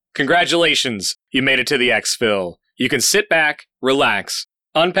Congratulations, you made it to the Exfil. You can sit back, relax,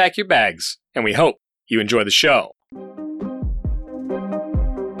 unpack your bags, and we hope you enjoy the show.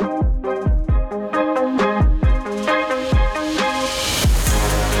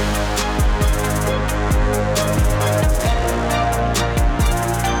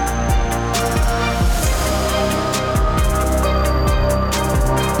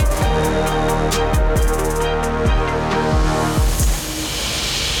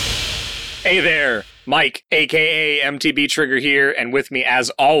 Hey there, Mike, aka MTB Trigger here, and with me, as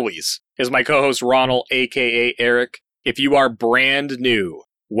always, is my co-host Ronald, aka Eric. If you are brand new,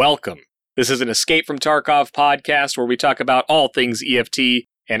 welcome. This is an Escape from Tarkov podcast where we talk about all things EFT,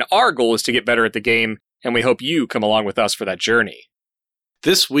 and our goal is to get better at the game, and we hope you come along with us for that journey.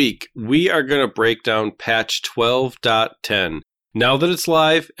 This week, we are going to break down patch 12.10. Now that it's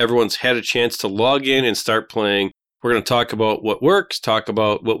live, everyone's had a chance to log in and start playing. We're going to talk about what works, talk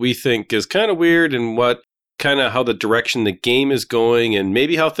about what we think is kind of weird and how the direction the game is going and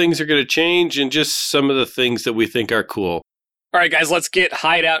maybe how things are going to change and just some of the things that we think are cool. All right, guys, let's get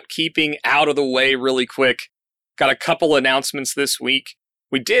hideout keeping out of the way really quick. Got a couple announcements this week.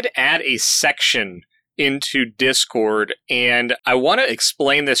 We did add a section into Discord, and I want to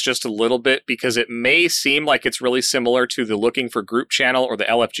explain this just a little bit because it may seem like it's really similar to the Looking for Group channel or the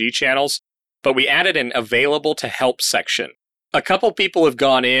LFG channels. But we added an available to help section. A couple people have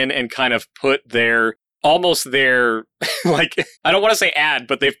gone in and kind of put their, I don't want to say ad,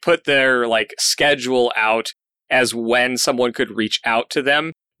 but they've put their schedule out as when someone could reach out to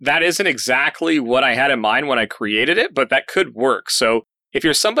them. That isn't exactly what I had in mind when I created it, but that could work. So if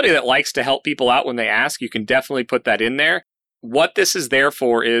you're somebody that likes to help people out when they ask, you can definitely put that in there. What this is there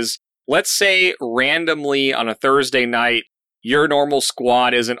for is, let's say randomly on a Thursday night, your normal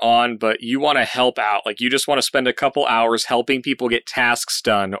squad isn't on, but you want to help out. You just want to spend a couple hours helping people get tasks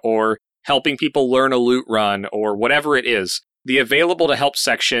done or helping people learn a loot run or whatever it is. The available to help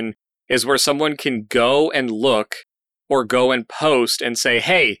section is where someone can go and look or go and post and say,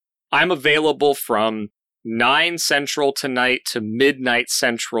 hey, I'm available from 9 Central tonight to midnight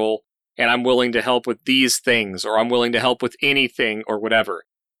Central, and I'm willing to help with these things, or I'm willing to help with anything or whatever.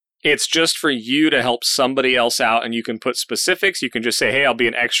 It's just for you to help somebody else out, and you can put specifics. You can just say, hey, I'll be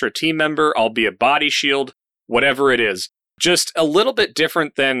an extra team member, I'll be a body shield, whatever it is. Just a little bit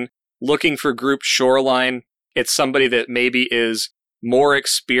different than Looking for Group Shoreline. It's somebody that maybe is more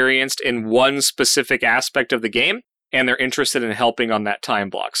experienced in one specific aspect of the game, and they're interested in helping on that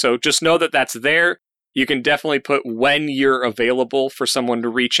time block. So just know that that's there. You can definitely put when you're available for someone to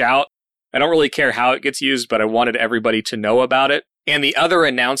reach out. I don't really care how it gets used, but I wanted everybody to know about it. And the other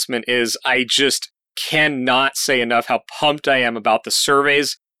announcement is I just cannot say enough how pumped I am about the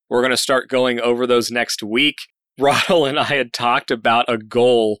surveys. We're going to start going over those next week. Roddle and I had talked about a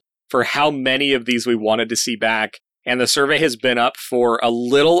goal for how many of these we wanted to see back. And the survey has been up for a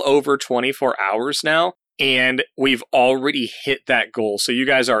little over 24 hours now. And we've already hit that goal. So you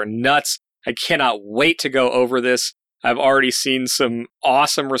guys are nuts. I cannot wait to go over this. I've already seen some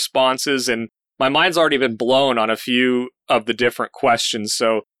awesome responses, and my mind's already been blown on a few of the different questions,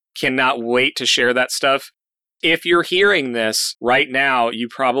 so cannot wait to share that stuff. If you're hearing this right now, you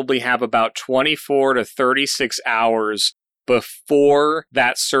probably have about 24 to 36 hours before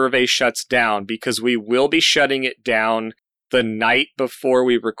that survey shuts down, because we will be shutting it down the night before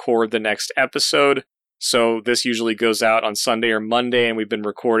we record the next episode. So this usually goes out on Sunday or Monday, and we've been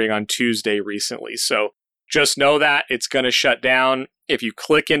recording on Tuesday recently. So just know that it's going to shut down. If you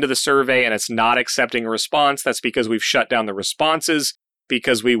click into the survey and it's not accepting a response, that's because we've shut down the responses,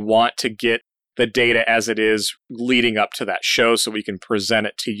 because we want to get the data as it is leading up to that show so we can present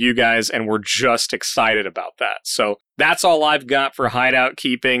it to you guys, and we're just excited about that. So that's all I've got for hideout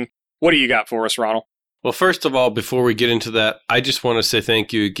keeping. What do you got for us, Ronald? Well, first of all, before we get into that, I just want to say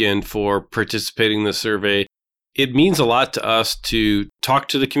thank you again for participating in the survey. It means a lot to us to talk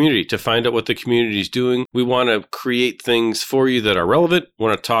to the community, to find out what the community is doing. We want to create things for you that are relevant. We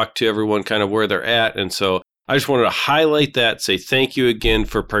want to talk to everyone kind of where they're at. And so I just wanted to highlight that, say thank you again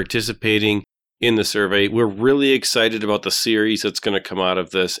for participating in the survey. We're really excited about the series that's going to come out of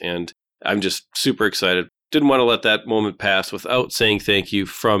this, and I'm just super excited. Didn't want to let that moment pass without saying thank you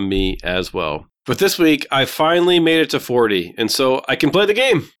from me as well. But this week, I finally made it to 40, and so I can play the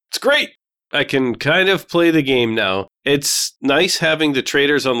game. It's great. I can kind of play the game now. It's nice having the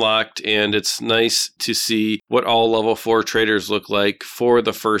traders unlocked, and it's nice to see what all level 4 traders look like for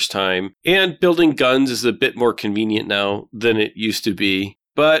the first time. And building guns is a bit more convenient now than it used to be.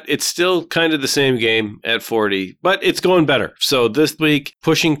 But it's still kind of the same game at 40, but it's going better. So this week,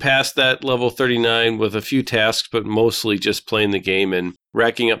 pushing past that level 39 with a few tasks, but mostly just playing the game and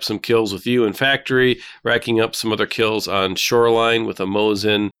racking up some kills with you in Factory, racking up some other kills on Shoreline with a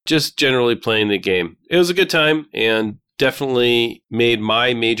Mosin, just generally playing the game. It was a good time and definitely made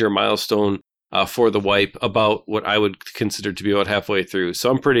my major milestone for the wipe about what I would consider to be about halfway through.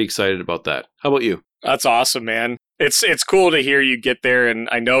 So I'm pretty excited about that. How about you? That's awesome, man. It's cool to hear you get there, and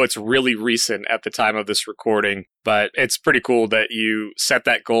I know it's really recent at the time of this recording, but it's pretty cool that you set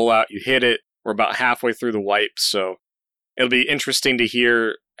that goal out, you hit it. We're about halfway through the wipe, so it'll be interesting to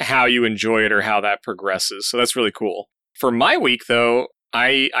hear how you enjoy it or how that progresses. So that's really cool. For my week, though,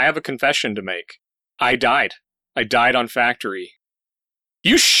 I have a confession to make. I died. I died on Factory.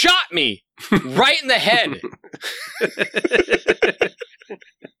 You shot me right in the head.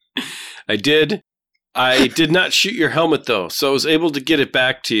 I did. I did not shoot your helmet, though, so I was able to get it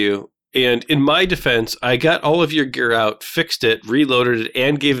back to you. And in my defense, I got all of your gear out, fixed it, reloaded it,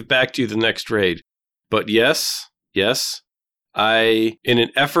 and gave it back to you the next raid. But yes, I, in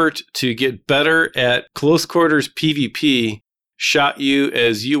an effort to get better at close quarters PvP, shot you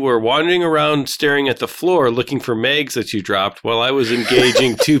as you were wandering around staring at the floor looking for mags that you dropped while I was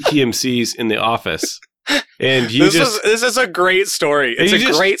engaging 2 PMCs in the office. And this is a great story. It's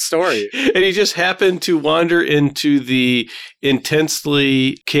a great story. And you just happened to wander into the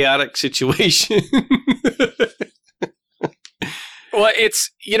intensely chaotic situation. Well,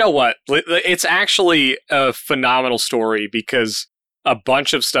 you know what? It's actually a phenomenal story because a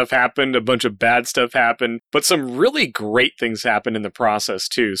bunch of stuff happened, a bunch of bad stuff happened, but some really great things happened in the process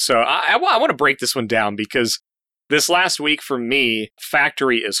too. So I want to break this one down because this last week for me,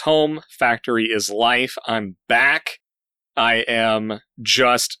 Factory is home. Factory is life. I'm back. I am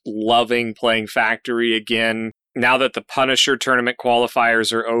just loving playing Factory again. Now that the Punisher tournament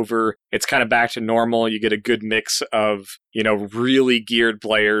qualifiers are over, it's kind of back to normal. You get a good mix of, really geared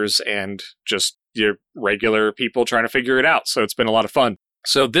players and just your regular people trying to figure it out. So it's been a lot of fun.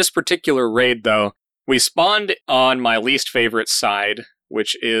 So this particular raid, though, we spawned on my least favorite side,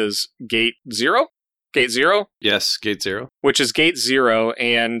 which is Gate 0. Gate 0? Yes, Gate 0. Which is Gate 0,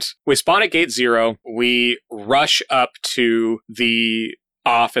 and we spawn at Gate 0. We rush up to the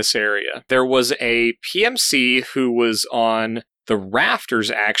office area. There was a PMC who was on the rafters,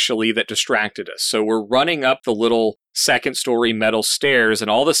 actually, that distracted us. So we're running up the little second-story metal stairs,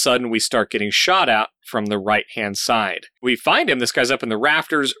 and all of a sudden we start getting shot at from the right-hand side. We find him. This guy's up in the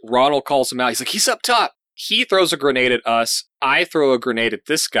rafters. Ronald calls him out. He's like, he's up top. He throws a grenade at us. I throw a grenade at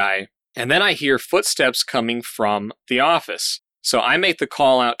this guy. And then I hear footsteps coming from the office. So I make the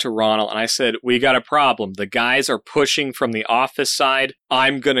call out to Ronald and I said, we got a problem. The guys are pushing from the office side.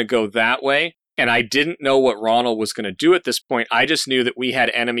 I'm going to go that way. And I didn't know what Ronald was going to do at this point. I just knew that we had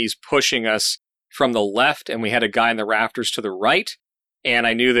enemies pushing us from the left and we had a guy in the rafters to the right. And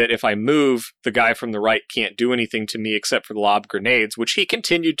I knew that if I move, the guy from the right can't do anything to me except for lob grenades, which he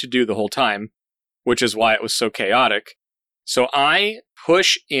continued to do the whole time, which is why it was so chaotic. So I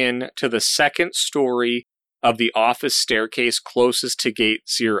push in to the second story of the office staircase closest to Gate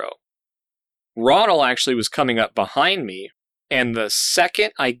 0. Ronald actually was coming up behind me, and the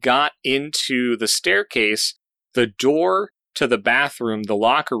second I got into the staircase, the door to the bathroom, the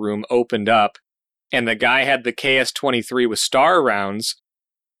locker room, opened up, and the guy had the KS-23 with star rounds,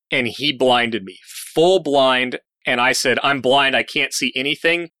 and he blinded me, full blind, and I said, I'm blind, I can't see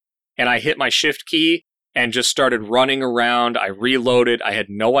anything, and I hit my shift key, and just started running around. I reloaded. I had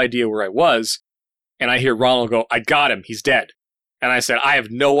no idea where I was. And I hear Ronald go, I got him. He's dead. And I said, I have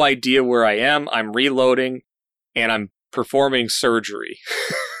no idea where I am. I'm reloading and I'm performing surgery.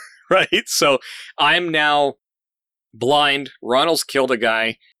 Right? So I'm now blind. Ronald's killed a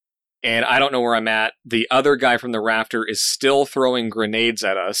guy and I don't know where I'm at. The other guy from the rafter is still throwing grenades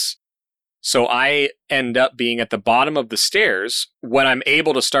at us. So I end up being at the bottom of the stairs when I'm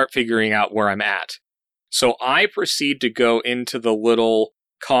able to start figuring out where I'm at. So I proceed to go into the little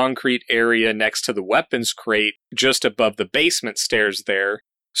concrete area next to the weapons crate, just above the basement stairs there,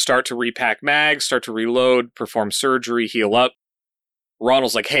 start to repack mags, start to reload, perform surgery, heal up.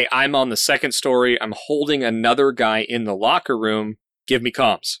 Ronald's like, hey, I'm on the second story. I'm holding another guy in the locker room. Give me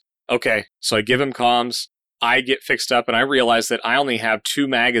comms. Okay, so I give him comms. I get fixed up and I realize that I only have 2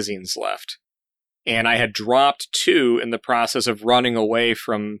 magazines left. And I had dropped 2 in the process of running away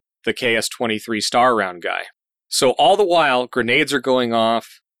from the KS-23 star round guy. So all the while, grenades are going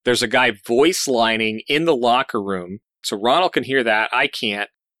off. There's a guy voice lining in the locker room. So Ronald can hear that. I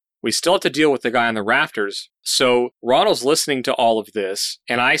can't. We still have to deal with the guy on the rafters. So Ronald's listening to all of this.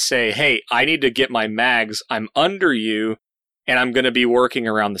 And I say, hey, I need to get my mags. I'm under you. And I'm going to be working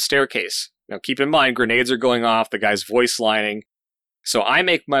around the staircase. Now keep in mind, grenades are going off. The guy's voice lining. So I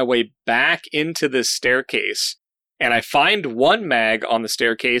make my way back into this staircase. And I find one mag on the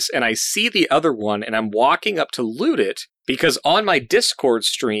staircase and I see the other one and I'm walking up to loot it because on my Discord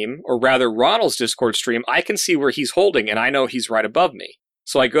stream, or rather Ronald's Discord stream, I can see where he's holding and I know he's right above me.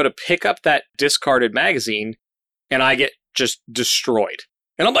 So I go to pick up that discarded magazine and I get just destroyed.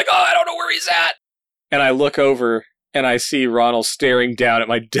 And I'm like, oh, I don't know where he's at. And I look over and I see Ronald staring down at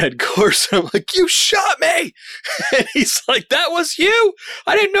my dead corpse. I'm like, you shot me! And he's like, that was you?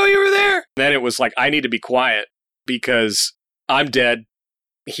 I didn't know you were there. And then it was like, I need to be quiet because I'm dead.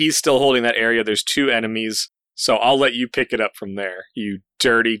 He's still holding that area. There's 2 enemies. So I'll let you pick it up from there, you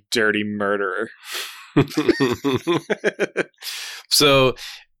dirty, dirty murderer. So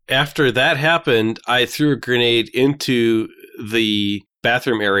after that happened, I threw a grenade into the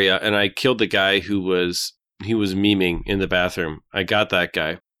bathroom area and I killed the guy who was memeing in the bathroom. I got that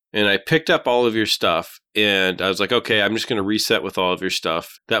guy and I picked up all of your stuff and I was like, okay, I'm just going to reset with all of your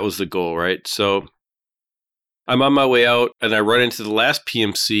stuff. That was the goal, right? So I'm on my way out and I run into the last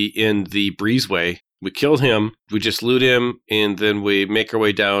PMC in the breezeway. We killed him, we just loot him, and then we make our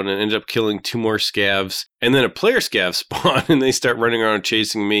way down and end up killing 2 more scavs. And then a player scav spawn and they start running around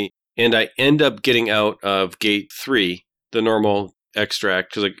chasing me. And I end up getting out of gate 3, the normal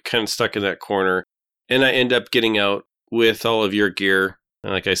extract, because I kind of stuck in that corner. And I end up getting out with all of your gear.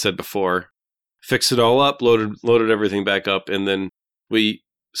 And like I said before, fixed it all up, loaded everything back up, and then we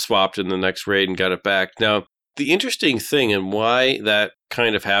swapped in the next raid and got it back. Now, the interesting thing and why that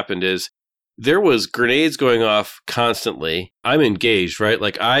kind of happened is there was grenades going off constantly. I'm engaged, right?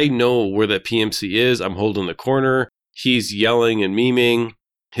 Like I know where that PMC is. I'm holding the corner. He's yelling and memeing.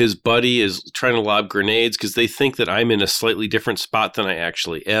 His buddy is trying to lob grenades because they think that I'm in a slightly different spot than I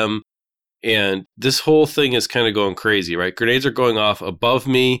actually am. And this whole thing is kind of going crazy, right? Grenades are going off above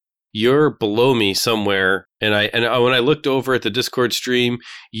me. You're below me somewhere. And when I looked over at the Discord stream,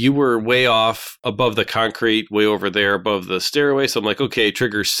 you were way off above the concrete, way over there above the stairway. So I'm like, okay,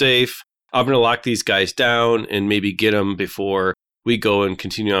 trigger's safe. I'm going to lock these guys down and maybe get them before we go and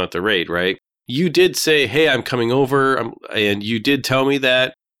continue on with the raid, right? You did say, hey, I'm coming over. And you did tell me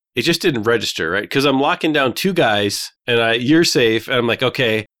that. It just didn't register, right? Because I'm locking down 2 guys and you're safe. And I'm like,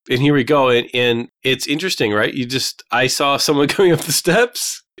 okay. And here we go. And it's interesting, right? I saw someone coming up the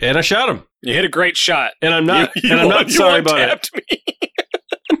steps and I shot him. You hit a great shot. And I'm not, I'm not sorry about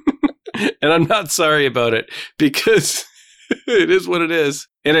it. And I'm not sorry about it because it is what it is.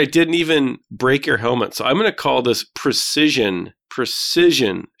 And I didn't even break your helmet. So I'm going to call this precision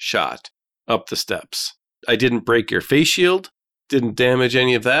shot up the steps. I didn't break your face shield, didn't damage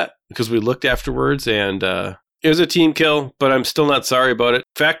any of that because we looked afterwards and it was a team kill, but I'm still not sorry about it.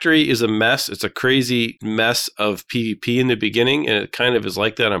 Factory is a mess. It's a crazy mess of PvP in the beginning, and it kind of is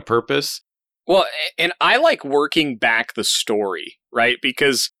like that on purpose. Well, and I like working back the story, right?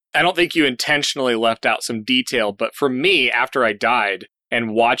 Because I don't think you intentionally left out some detail, but for me, after I died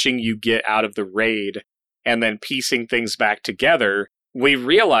and watching you get out of the raid and then piecing things back together, we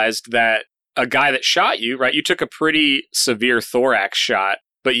realized that a guy that shot you, right? You took a pretty severe thorax shot,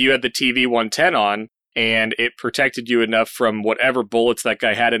 but you had the TV-110 on, and it protected you enough from whatever bullets that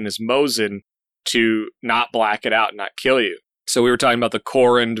guy had in his Mosin to not black it out and not kill you. So we were talking about the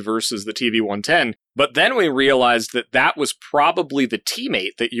Corund versus the TV-110, but then we realized that that was probably the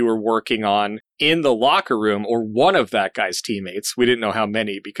teammate that you were working on in the locker room, or one of that guy's teammates. We didn't know how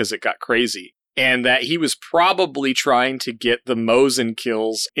many because it got crazy. And that he was probably trying to get the Mosin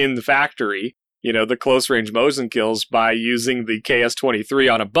kills in the factory, you know, the close-range Mosin kills, by using the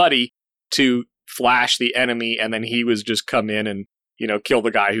KS-23 on a buddy to flash the enemy, and then he was just come in and, you know, kill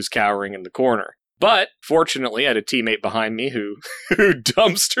the guy who's cowering in the corner. But fortunately, I had a teammate behind me who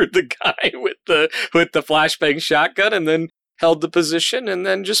dumpstered the guy with the flashbang shotgun, and then held the position, and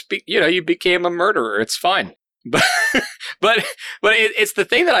then just you became a murderer. It's fine. But it's the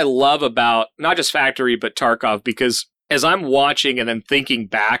thing that I love about not just Factory but Tarkov, because as I'm watching and then thinking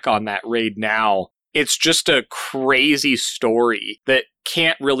back on that raid now, it's just a crazy story that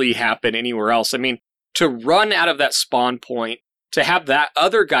can't really happen anywhere else. I mean, to run out of that spawn point, to have that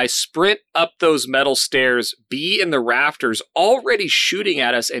other guy sprint up those metal stairs, be in the rafters, already shooting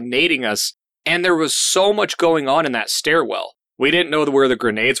at us and nading us, and there was so much going on in that stairwell. We didn't know where the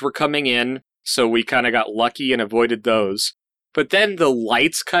grenades were coming in, so we kind of got lucky and avoided those. But then the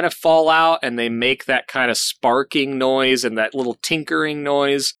lights kind of fall out, and they make that kind of sparking noise and that little tinkering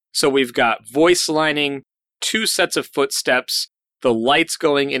noise. So we've got voice lining, 2 sets of footsteps, the lights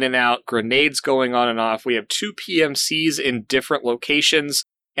going in and out, grenades going on and off. We have 2 PMCs in different locations,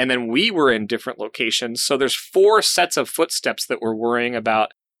 and then we were in different locations. So there's 4 sets of footsteps that we're worrying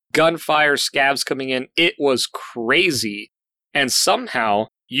about. Gunfire, scavs coming in. It was crazy. And somehow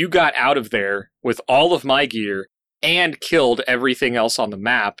you got out of there with all of my gear and killed everything else on the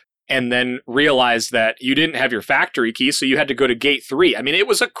map, and then realized that you didn't have your factory key, so you had to go to gate 3. I mean, it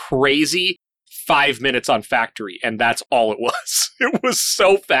was a crazy 5 minutes on factory, and that's all it was. It was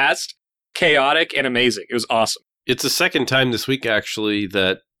so fast, chaotic, and amazing. It was awesome. It's the second time this week, actually,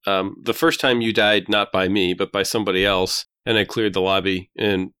 that the first time you died, not by me, but by somebody else, and I cleared the lobby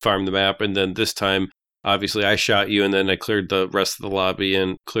and farmed the map. And then this time, obviously, I shot you, and then I cleared the rest of the lobby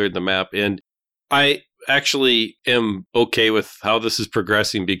and cleared the map. And I actually am okay with how this is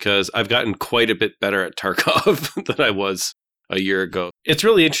progressing because I've gotten quite a bit better at Tarkov than I was a year ago. It's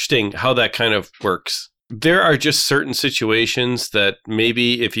really interesting how that kind of works. There are just certain situations that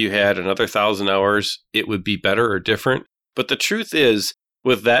maybe if you had another 1,000 hours, it would be better or different. But the truth is,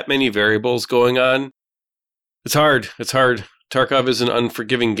 with that many variables going on, it's hard. It's hard. Tarkov is an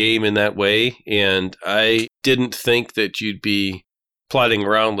unforgiving game in that way, and I didn't think that you'd be plodding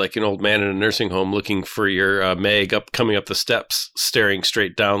around like an old man in a nursing home looking for your mag coming up the steps, staring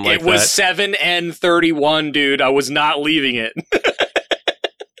straight down like that. It was 7N31, dude. I was not leaving it.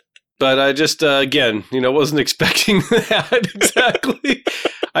 But I just, again, wasn't expecting that exactly.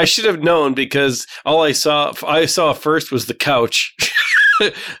 I should have known because all I saw first was the couch,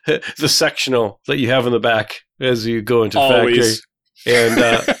 the sectional that you have in the back as you go into factory.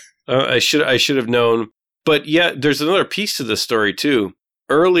 And I should have known. But yeah, there's another piece to this story too.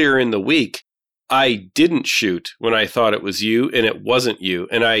 Earlier in the week, I didn't shoot when I thought it was you, and it wasn't you,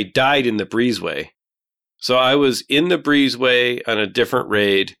 and I died in the breezeway. So I was in the breezeway on a different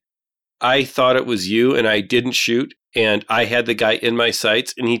raid. I thought it was you, and I didn't shoot, and I had the guy in my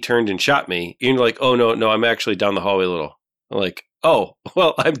sights, and he turned and shot me. And you're like, oh, no, I'm actually down the hallway a little. I'm like, oh,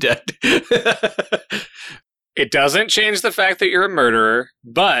 well, I'm dead. It doesn't change the fact that you're a murderer,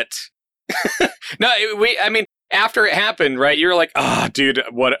 but... after it happened, right, you're like, dude,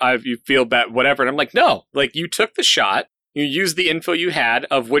 you feel bad, whatever. And I'm like, no, like, you took the shot, you used the info you had,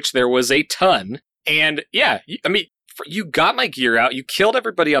 of which there was a ton, and yeah, you got my gear out, you killed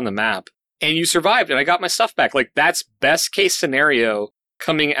everybody on the map, and you survived, and I got my stuff back. Like, that's best case scenario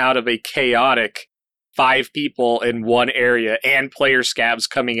coming out of a chaotic 5 people in one area, and player scabs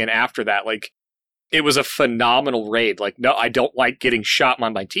coming in after that. Like, it was a phenomenal raid. Like, no, I don't like getting shot by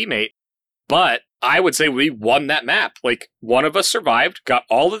my teammate, but I would say we won that map. Like, one of us survived, got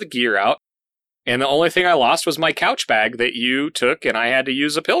all of the gear out, and the only thing I lost was my couch bag that you took, and I had to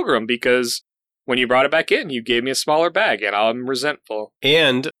use a pilgrim because when you brought it back in, you gave me a smaller bag, and I'm resentful.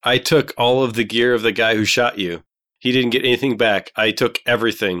 And I took all of the gear of the guy who shot you. He didn't get anything back. I took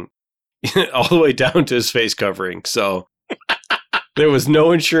everything, all the way down to his face covering. So there was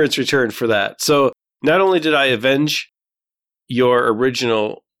no insurance return for that. So not only did I avenge your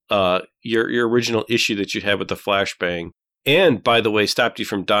original your original issue that you had with the flashbang, and by the way, stopped you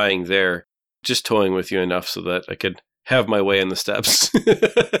from dying there, just toying with you enough so that I could have my way in the steps.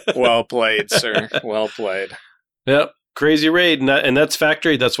 Well played, sir. Well played. Yep. Crazy raid. And that's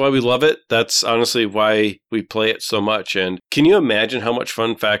Factory. That's why we love it. That's honestly why we play it so much. And can you imagine how much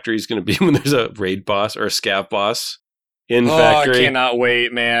fun Factory is going to be when there's a raid boss or a scav boss in Factory? I cannot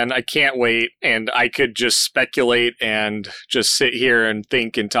wait, man. I can't wait. And I could just speculate and just sit here and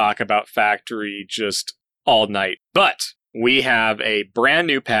think and talk about Factory just all night. But we have a brand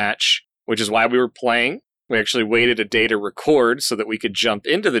new patch, which is why we were playing. We actually waited a day to record so that we could jump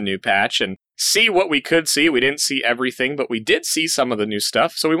into the new patch and see what we could see. We didn't see everything, but we did see some of the new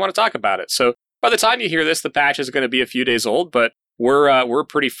stuff, so we want to talk about it. So by the time you hear this, the patch is going to be a few days old, but we're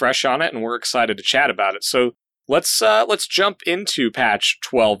pretty fresh on it, and we're excited to chat about it. So let's jump into patch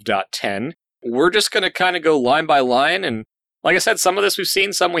 12.10. We're just going to kind of go line by line, and like I said, some of this we've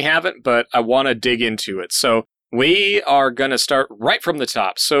seen, some we haven't, but I want to dig into it. So we are going to start right from the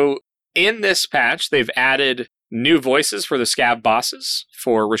top. So in this patch, they've added new voices for the scav bosses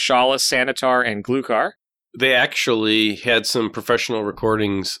for Reshala, Sanitar, and Glukar. They actually had some professional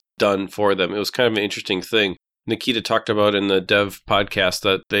recordings done for them. It was kind of an interesting thing. Nikita talked about in the dev podcast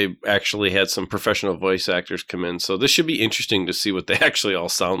that they actually had some professional voice actors come in. So this should be interesting to see what they actually all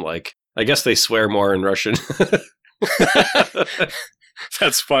sound like. I guess they swear more in Russian.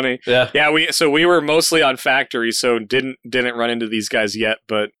 That's funny. Yeah. We were mostly on Factory, so didn't run into these guys yet.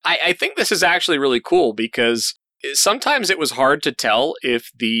 But I think this is actually really cool because sometimes it was hard to tell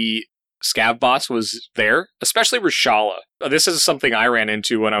if the scav boss was there, especially Reshala. This is something I ran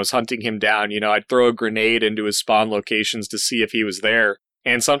into when I was hunting him down. You know, I'd throw a grenade into his spawn locations to see if he was there.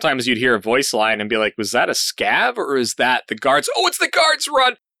 And sometimes you'd hear a voice line and be like, was that a scav or is that the guards? Oh, it's the guards,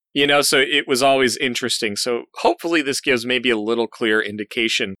 run! You know, so it was always interesting. So hopefully this gives maybe a little clear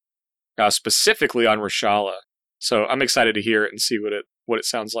indication specifically on Reshala. So I'm excited to hear it and see what it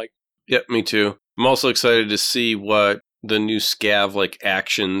sounds like. Yep, me too. I'm also excited to see what the new scav like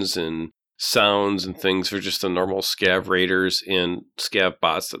actions and sounds and things for just the normal scav raiders and scav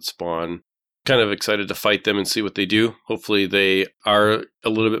bots that spawn. Kind of excited to fight them and see what they do. Hopefully they are a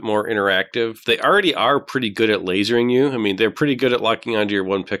little bit more interactive. They already are pretty good at lasering you. I mean, they're pretty good at locking onto your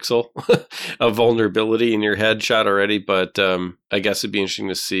 1 pixel of vulnerability in your headshot already, but I guess it'd be interesting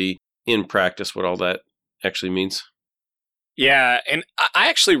to see in practice what all that actually means. Yeah, and I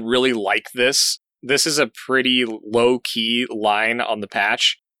actually really like this. This is a pretty low-key line on the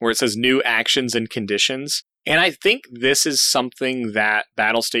patch where it says new actions and conditions. And I think this is something that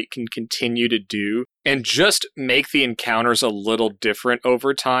Battlestate can continue to do and just make the encounters a little different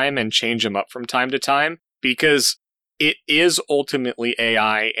over time and change them up from time to time, because it is ultimately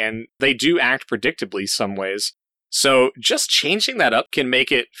AI and they do act predictably some ways. So just changing that up can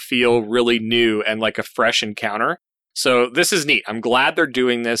make it feel really new and like a fresh encounter. So this is neat. I'm glad they're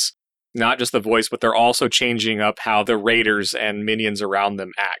doing this, not just the voice, but they're also changing up how the raiders and minions around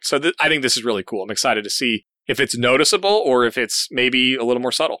them act. So I think this is really cool. I'm excited to see if it's noticeable or if it's maybe a little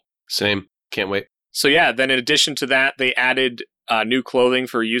more subtle. Same. Can't wait. So yeah, then in addition to that, they added new clothing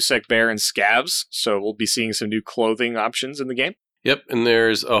for USEC Bear and Scavs. So we'll be seeing some new clothing options in the game. Yep, and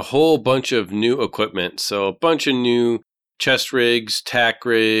there's a whole bunch of new equipment. So a bunch of new chest rigs, tack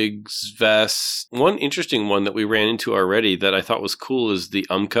rigs, vests. One interesting one that we ran into already that I thought was cool is the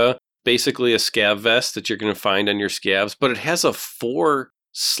Umka. Basically a scav vest that you're going to find on your scavs, but it has a 4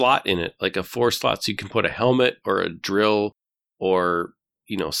 slot in it, like a 4 slot. So you can put a helmet or a drill or,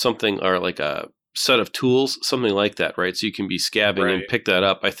 something, or like a set of tools, something like that, right? So you can be scabbing and pick that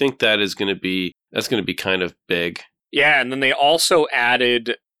up. I think that's going to be kind of big. Yeah, and then they also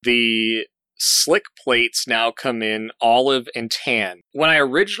added the slick plates now come in olive and tan. When I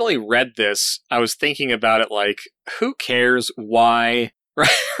originally read this, I was thinking about it like, who cares? Why?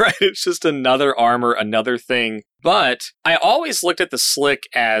 Right? It's just another armor, another thing. But I always looked at the slick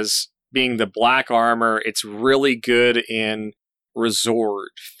as being the black armor. It's really good in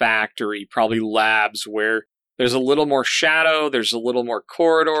resort, factory, probably labs, where there's a little more shadow, there's a little more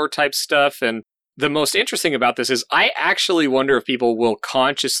corridor type stuff. And the most interesting about this is I actually wonder if people will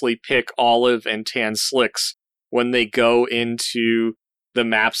consciously pick olive and tan slicks when they go into the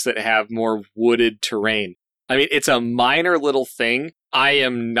maps that have more wooded terrain. I mean, it's a minor little thing. I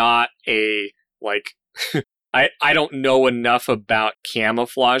am not I don't know enough about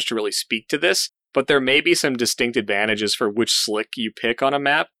camouflage to really speak to this, but there may be some distinct advantages for which slick you pick on a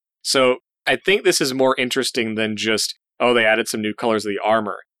map. So I think this is more interesting than just, they added some new colors of the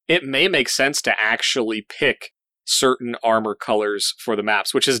armor. It may make sense to actually pick certain armor colors for the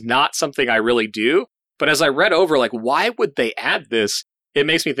maps, which is not something I really do. But as I read over, why would they add this? It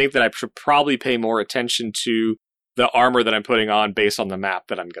makes me think that I should probably pay more attention to the armor that I'm putting on based on the map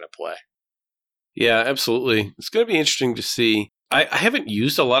that I'm going to play. Yeah, absolutely. It's going to be interesting to see. I haven't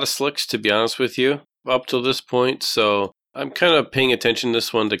used a lot of slicks, to be honest with you, up till this point. So I'm kind of paying attention to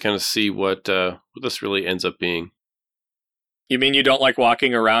this one to kind of see what this really ends up being. You mean you don't like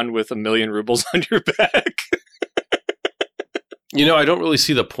walking around with 1 million rubles on your back? I don't really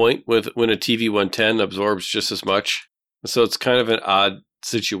see the point with when a TV-110 absorbs just as much. So it's kind of an odd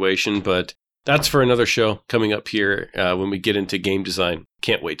situation, but that's for another show coming up here when we get into game design.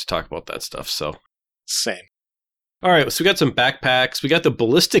 Can't wait to talk about that stuff. So same. All right, so we got some backpacks. We got the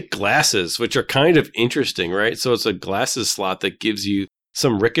ballistic glasses, which are kind of interesting, right? So it's a glasses slot that gives you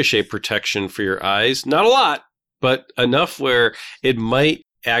some ricochet protection for your eyes. Not a lot, but enough where it might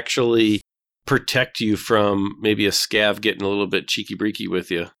actually protect you from maybe a scav getting a little bit cheeky-breeky with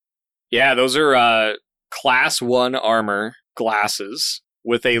you. Yeah, those are Class 1 armor glasses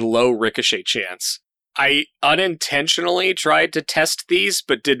with a low ricochet chance. I unintentionally tried to test these,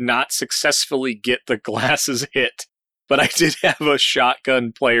 but did not successfully get the glasses hit. But I did have a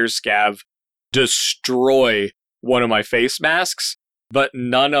shotgun player scav destroy one of my face masks, but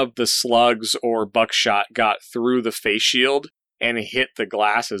none of the slugs or buckshot got through the face shield and hit the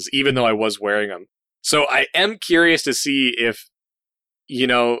glasses, even though I was wearing them. So I am curious to see if,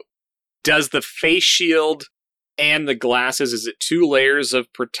 does the face shield and the glasses, is it 2 layers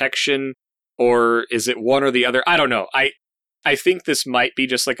of protection or is it one or the other? I don't know. I think this might be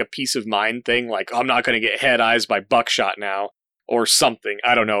just like a peace of mind thing, I'm not going to get head eyes by buckshot now or something.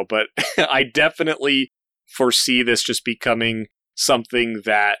 I don't know, but I definitely foresee this just becoming something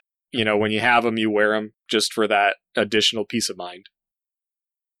that, when you have them, you wear them just for that additional peace of mind.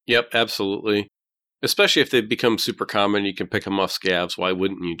 Yep, absolutely. Especially if they become super common, you can pick them off scavs. Why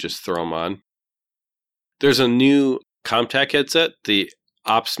wouldn't you just throw them on? There's a new Comtac headset, the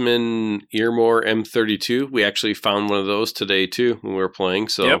Opsman Earmore M32. We actually found one of those today too when we were playing.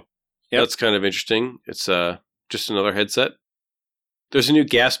 So Yep. That's kind of interesting. It's just another headset. There's a new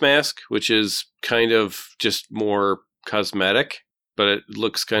gas mask, which is kind of just more cosmetic, but it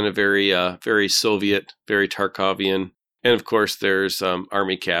looks kind of very Soviet, very Tarkovian. And of course, there's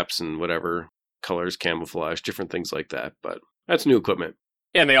army caps and whatever colors, camouflage, different things like that. But that's new equipment.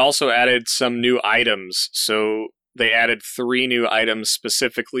 And they also added some new items. So they added 3 new items,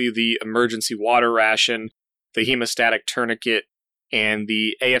 specifically the emergency water ration, the hemostatic tourniquet, and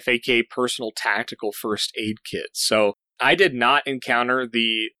the AFAK personal tactical first aid kit. So I did not encounter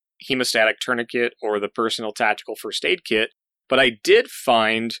the hemostatic tourniquet or the personal tactical first aid kit, but I did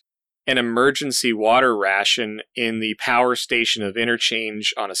find an emergency water ration in the power station of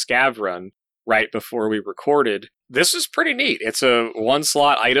Interchange on a scav run right before we recorded. This is pretty neat. It's a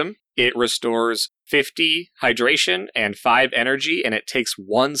 1-slot item. It restores 50 hydration and 5 energy, and it takes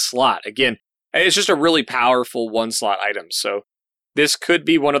 1 slot. Again, it's just a really powerful 1-slot item. So this could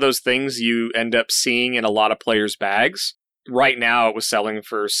be one of those things you end up seeing in a lot of players' bags. Right now, it was selling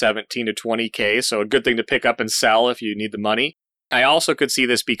for 17 to 20K, so a good thing to pick up and sell if you need the money. I also could see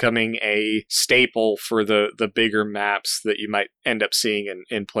this becoming a staple for the bigger maps that you might end up seeing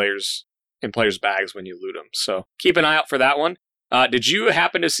in players' bags when you loot them. So keep an eye out for that one. Did you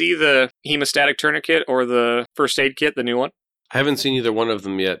happen to see the hemostatic tourniquet or the first aid kit, the new one? I haven't seen either one of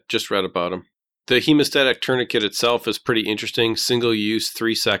them yet, just read about them. The hemostatic tourniquet itself is pretty interesting. Single use,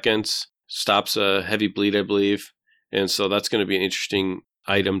 3 seconds, stops a heavy bleed, I believe. And so that's going to be an interesting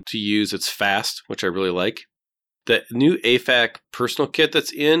item to use. It's fast, which I really like. The new AFAK personal kit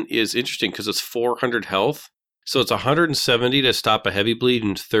that's in is interesting because it's 400 health. So it's 170 to stop a heavy bleed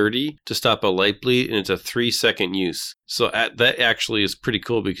and 30 to stop a light bleed, and it's a 3-second use. So that actually is pretty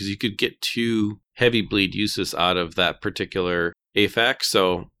cool because you could get 2 heavy bleed uses out of that particular AFAK.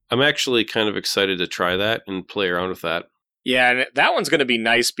 So I'm actually kind of excited to try that and play around with that. Yeah, and that one's going to be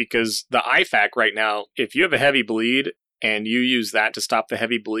nice because the IFAK right now, if you have a heavy bleed and you use that to stop the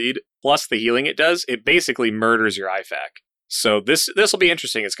heavy bleed, plus the healing it does, it basically murders your IFAK. So this will be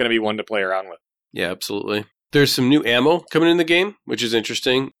interesting. It's going to be one to play around with. Yeah, absolutely. There's some new ammo coming in the game, which is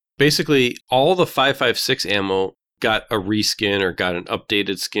interesting. Basically, all the 5.56 ammo got a reskin or got an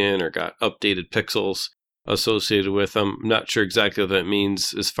updated skin or got updated pixels associated with them. I'm not sure exactly what that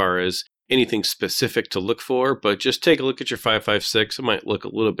means as far as anything specific to look for, but just take a look at your 5.56. It might look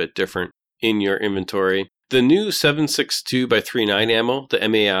a little bit different in your inventory. The new 7.62x39 ammo, the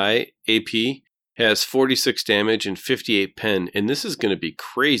MAI AP, has 46 damage and 58 pen, and this is going to be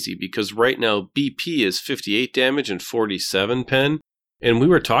crazy because right now BP is 58 damage and 47 pen, and we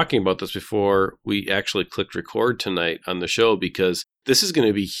were talking about this before we actually clicked record tonight on the show because this is going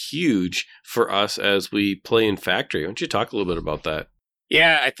to be huge for us as we play in Factory. Why don't you talk a little bit about that?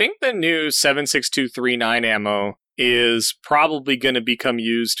 Yeah, I think the new 7.62x39 ammo is probably going to become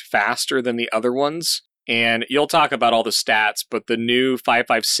used faster than the other ones, and you'll talk about all the stats, but the new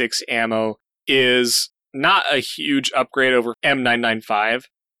 5.56 ammo is not a huge upgrade over M995,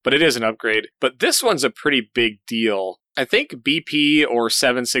 but it is an upgrade. But this one's a pretty big deal. I think BP or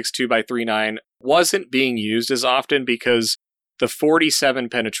 7.62x39 wasn't being used as often because the 47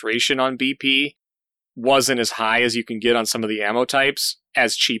 penetration on BP wasn't as high as you can get on some of the ammo types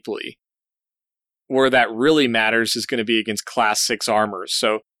as cheaply. Where that really matters is going to be against Class 6 armors.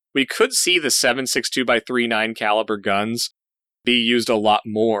 So we could see the 7.62x39 caliber guns be used a lot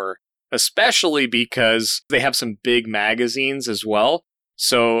more, especially because they have some big magazines as well.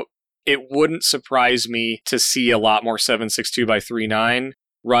 So it wouldn't surprise me to see a lot more 7.62x39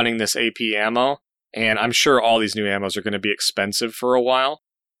 running this AP ammo. And I'm sure all these new ammos are going to be expensive for a while.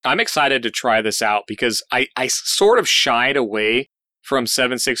 I'm excited to try this out because I sort of shied away from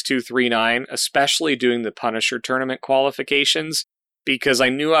 7.62x39, especially doing the Punisher tournament qualifications, because I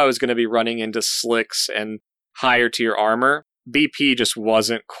knew I was going to be running into slicks and higher tier armor. BP just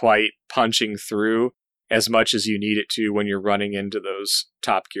wasn't quite punching through as much as you need it to when you're running into those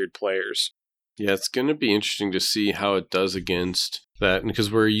top geared players. Yeah, it's going to be interesting to see how it does against that,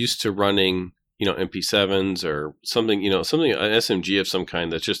 because we're used to running, MP7s or something, an SMG of some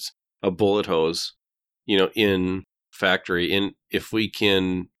kind that's just a bullet hose, in Factory. And if we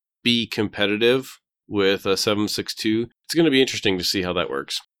can be competitive with a 7.62, it's going to be interesting to see how that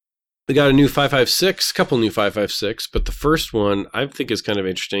works. We got a new 5.56, couple new 5.56, but the first one I think is kind of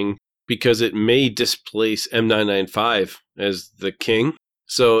interesting because it may displace M995 as the king.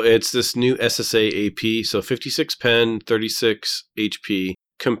 So it's this new SSA AP, so 56 pen, 36 HP,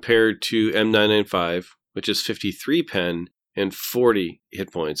 compared to M995, which is 53 pen and 40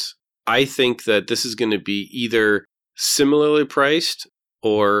 hit points. I think that this is going to be either similarly priced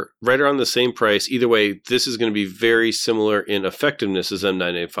or right around the same price. Either way, this is going to be very similar in effectiveness as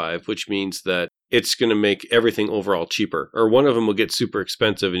M995, which means that it's going to make everything overall cheaper. Or one of them will get super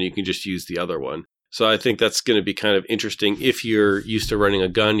expensive and you can just use the other one. So I think that's going to be kind of interesting if you're used to running a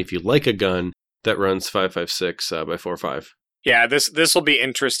gun, if you like a gun that runs 5.56 by 4.5. Yeah, this will be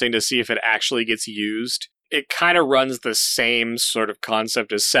interesting to see if it actually gets used. It kind of runs the same sort of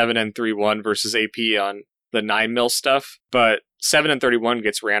concept as 7N31 versus AP on the 9mm stuff, but 7N31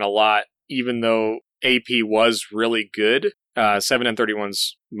 gets ran a lot, even though AP was really good.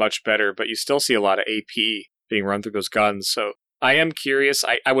 7N31's much better, but you still see a lot of AP being run through those guns. So I am curious.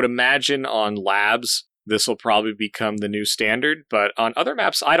 I would imagine on labs, this will probably become the new standard, but on other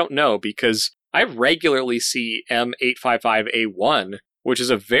maps, I don't know, because I regularly see M855A1, which is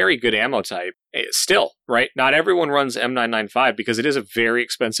a very good ammo type. Still, right? Not everyone runs M995 because it is a very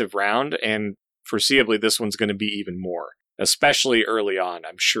expensive round, and foreseeably this one's going to be even more, especially early on.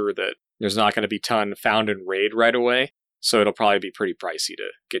 I'm sure that there's not going to be a ton found in raid right away, so it'll probably be pretty pricey to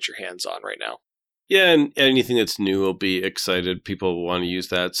get your hands on right now. Yeah, and anything that's new will be excited. People will want to use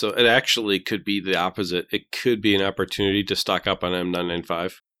that. So it actually could be the opposite. It could be an opportunity to stock up on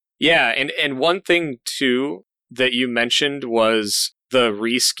M995. Yeah, and one thing, too, that you mentioned was the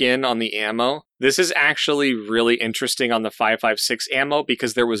reskin on the ammo. This is actually really interesting on the 5.56 ammo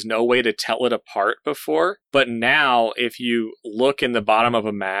because there was no way to tell it apart before. But now, if you look in the bottom of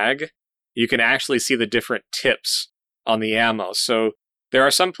a mag, you can actually see the different tips on the ammo. So there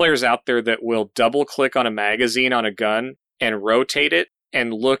are some players out there that will double-click on a magazine on a gun and rotate it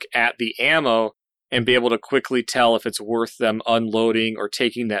and look at the ammo and be able to quickly tell if it's worth them unloading or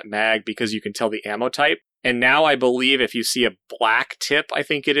taking that mag because you can tell the ammo type. And now I believe if you see a black tip, I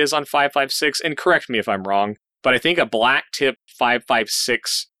think it is on 5.56, and correct me if I'm wrong, but I think a black tip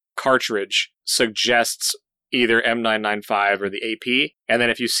 5.56 cartridge suggests either M995 or the AP. And then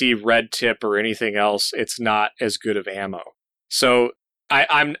if you see red tip or anything else, it's not as good of ammo. So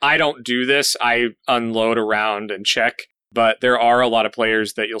I don't do this. I unload around and check. But there are a lot of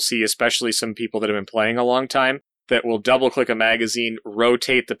players that you'll see, especially some people that have been playing a long time, that will double-click a magazine,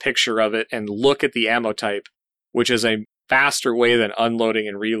 rotate the picture of it, and look at the ammo type, which is a faster way than unloading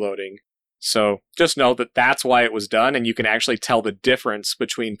and reloading. So just know that that's why it was done, and you can actually tell the difference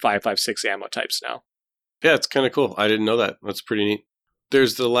between 5.56 ammo types now. Yeah, it's kind of cool. I didn't know that. That's pretty neat.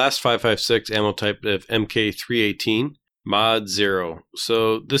 There's the last 5.56 ammo type of MK318. Mod 0.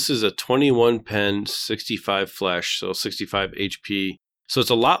 So this is a 21 pen, 65 flesh, so 65 HP. So it's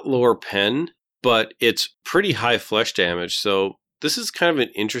a lot lower pen, but it's pretty high flesh damage. So this is kind of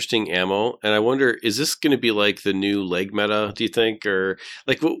an interesting ammo. And I wonder, is this going to be like the new leg meta, do you think? Or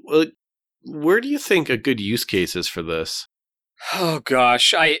like, where do you think a good use case is for this? Oh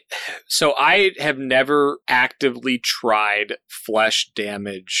gosh, I have never actively tried flesh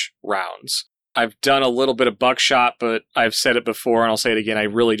damage rounds. I've done a little bit of buckshot, but I've said it before and I'll say it again. I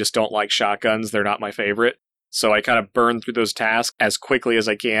really just don't like shotguns. They're not my favorite. So I kind of burn through those tasks as quickly as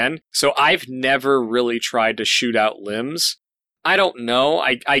I can. So I've never really tried to shoot out limbs. I don't know.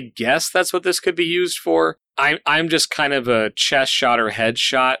 I guess that's what this could be used for. I'm just kind of a chest shot or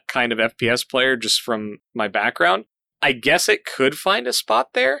headshot kind of FPS player just from my background. I guess it could find a spot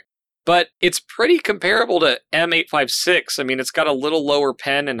there. But it's pretty comparable to M856. I mean, it's got a little lower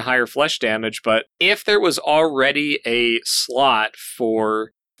pen and higher flesh damage, but if there was already a slot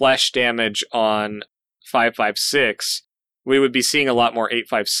for flesh damage on 5.56, we would be seeing a lot more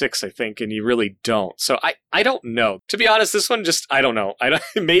 8.56, I think, and you really don't. So I don't know. To be honest, this one just, I don't know.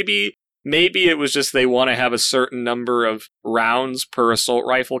 Maybe it was just they want to have a certain number of rounds per assault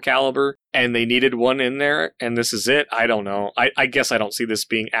rifle caliber, and they needed one in there, and this is it. I don't know. I guess I don't see this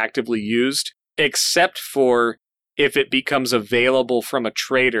being actively used, except for if it becomes available from a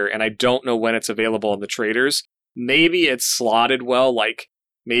trader, and I don't know when it's available on the traders. Maybe it's slotted well, like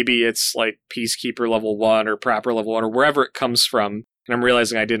maybe it's like Peacekeeper level 1 or Prapor level 1 or wherever it comes from. And I'm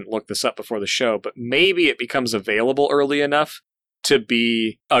realizing I didn't look this up before the show, but maybe it becomes available early enough to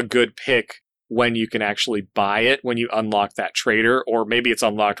be a good pick when you can actually buy it, when you unlock that trader, or maybe it's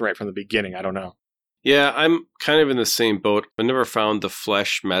unlocked right from the beginning. I don't know. Yeah, I'm kind of in the same boat. I never found the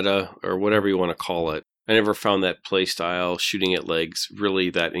flesh meta, or whatever you want to call it. I never found that play style, shooting at legs, really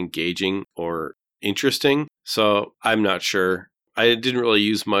that engaging or interesting. So I'm not sure. I didn't really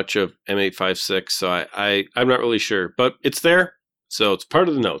use much of M856, so I'm not really sure. But it's there, so it's part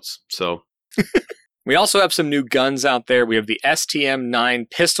of the notes. So... We also have some new guns out there. We have the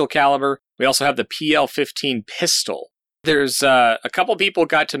STM-9 pistol caliber. We also have the PL-15 pistol. There's a couple people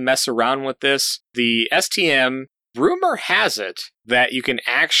got to mess around with this. The STM, rumor has it that you can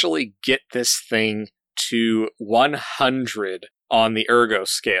actually get this thing to 100 on the ergo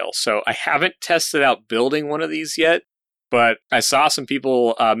scale. So I haven't tested out building one of these yet, but I saw some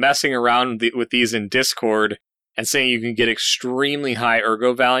people messing around with these in Discord and saying you can get extremely high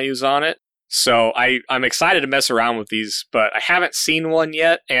ergo values on it. So I'm excited to mess around with these, but I haven't seen one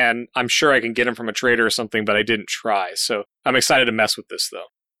yet, and I'm sure I can get them from a trader or something, but I didn't try. So I'm excited to mess with this, though.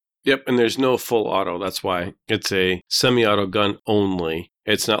 Yep, and there's no full auto. That's why it's a semi-auto gun only.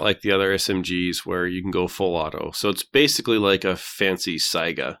 It's not like the other SMGs where you can go full auto. So it's basically like a fancy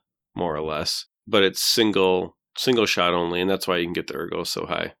Saiga, more or less, but it's single shot only, and that's why you can get the ergo so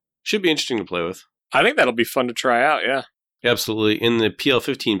high. Should be interesting to play with. I think that'll be fun to try out, yeah. Absolutely. And the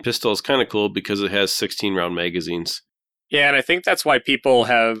PL-15 pistol is kind of cool because it has 16-round magazines. Yeah, and I think that's why people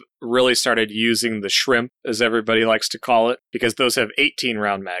have really started using the shrimp, as everybody likes to call it, because those have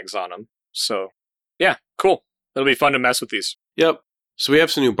 18-round mags on them. So, yeah, cool. It'll be fun to mess with these. Yep. So we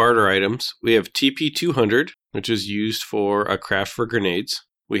have some new barter items. We have TP200, which is used for a craft for grenades.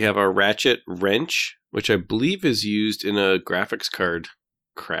 We have our ratchet wrench, which I believe is used in a graphics card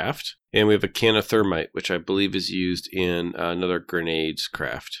craft. And we have a can of thermite, which I believe is used in another grenades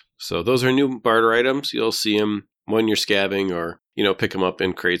craft. So those are new barter items. You'll see them when you're scabbing or, pick them up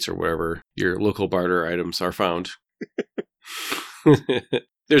in crates or wherever your local barter items are found.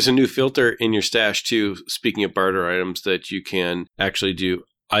 There's a new filter in your stash, too, speaking of barter items, that you can actually do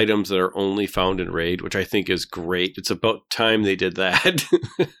items that are only found in Raid, which I think is great. It's about time they did that.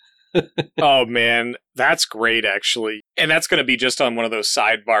 Oh, man, that's great, actually. And that's going to be just on one of those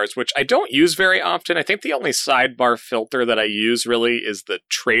sidebars, which I don't use very often. I think the only sidebar filter that I use really is the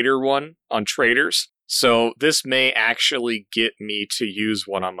trader one on traders. So this may actually get me to use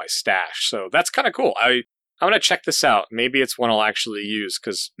one on my stash. So that's kind of cool. I'm going to check this out. Maybe it's one I'll actually use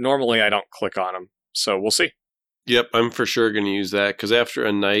because normally I don't click on them. So we'll see. Yep, I'm for sure going to use that because after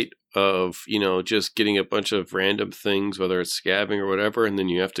a night of, just getting a bunch of random things, whether it's scabbing or whatever, and then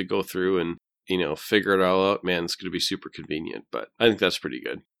you have to go through and, figure it all out, man, it's going to be super convenient. But I think that's pretty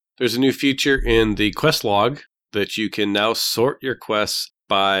good. There's a new feature in the quest log that you can now sort your quests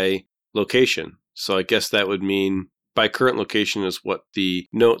by location. So I guess that would mean by current location is what the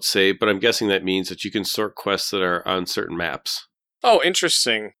notes say, but I'm guessing that means that you can sort quests that are on certain maps. Oh,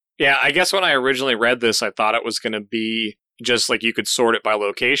 interesting. Yeah, I guess when I originally read this, I thought it was going to be just like you could sort it by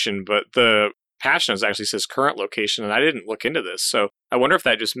location, but the patch notes actually says current location, and I didn't look into this. So I wonder if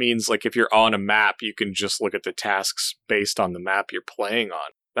that just means like if you're on a map, you can just look at the tasks based on the map you're playing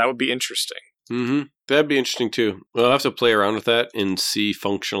on. That would be interesting. Mm-hmm. That'd be interesting too. Well, I'll have to play around with that and see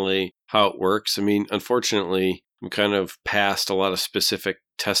functionally how it works. I mean, unfortunately, I'm kind of past a lot of specific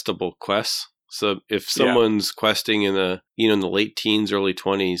testable quests. So if someone's questing in the in the late teens, early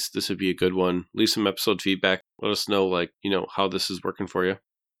 20s, this would be a good one. Leave some episode feedback. Let us know how this is working for you.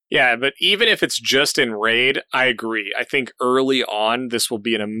 Yeah, but even if it's just in Raid, I agree. I think early on, this will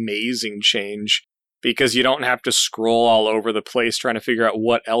be an amazing change because you don't have to scroll all over the place trying to figure out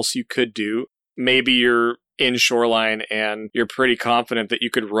what else you could do. Maybe you're in Shoreline and you're pretty confident that you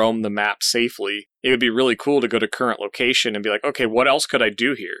could roam the map safely. It would be really cool to go to current location and be like, okay, what else could I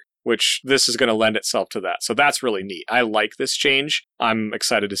do here? Which this is going to lend itself to that. So that's really neat. I like this change. I'm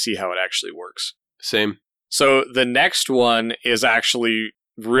excited to see how it actually works. Same. So the next one is actually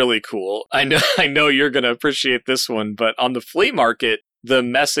really cool. I know you're going to appreciate this one, but on the flea market, the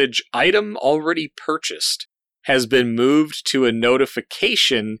message item already purchased has been moved to a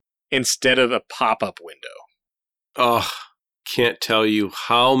notification instead of a pop-up window. Oh, can't tell you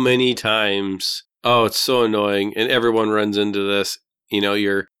how many times. Oh, it's so annoying. And everyone runs into this.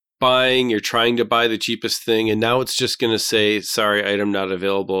 You're trying to buy the cheapest thing, and now it's just going to say, sorry, item not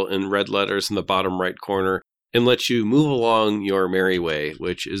available in red letters in the bottom right corner and let you move along your merry way,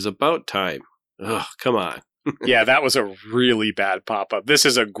 which is about time. Ugh, come on. Yeah, that was a really bad pop-up. This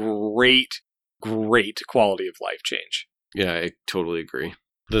is a great quality of life change. Yeah, I totally agree.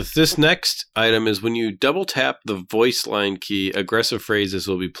 This next item is when you double tap the voice line key, aggressive phrases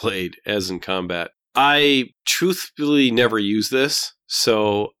will be played as in combat. I truthfully never use this,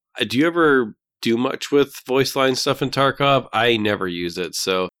 so do you ever do much with voice line stuff in Tarkov? I never use it,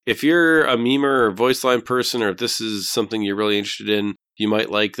 so if you're a memer or voice line person, or if this is something you're really interested in, you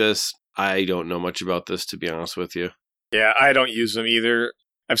might like this. I don't know much about this, to be honest with you. Yeah, I don't use them either.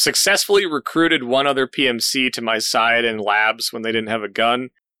 I've successfully recruited one other PMC to my side in labs when they didn't have a gun,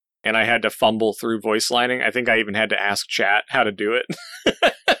 and I had to fumble through voice lining. I think I even had to ask chat how to do it.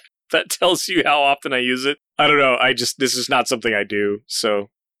 That tells you how often I use it. I don't know. This is not something I do. So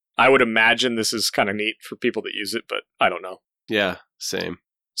I would imagine this is kind of neat for people that use it, but I don't know. Yeah, same.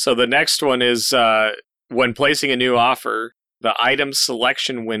 So the next one is when placing a new offer, the item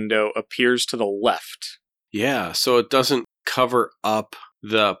selection window appears to the left. Yeah, so it doesn't cover up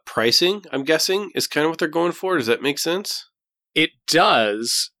the pricing, I'm guessing, is kind of what they're going for. Does that make sense? It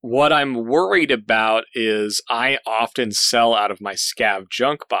does. What I'm worried about is I often sell out of my Scav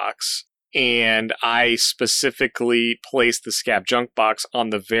junk box, and I specifically place the Scav junk box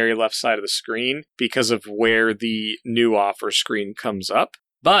on the very left side of the screen because of where the new offer screen comes up.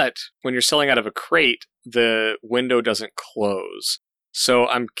 But when you're selling out of a crate, the window doesn't close. So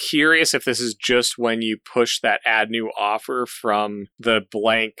I'm curious if this is just when you push that add new offer from the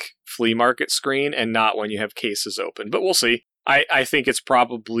blank flea market screen and not when you have cases open. But we'll see. I think it's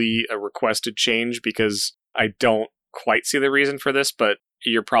probably a requested change because I don't quite see the reason for this, but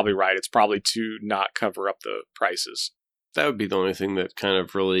you're probably right. It's probably to not cover up the prices. That would be the only thing that kind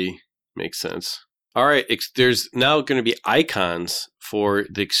of really makes sense. All right, there's now going to be icons for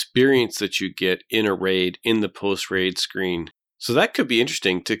the experience that you get in a raid in the post-raid screen. So that could be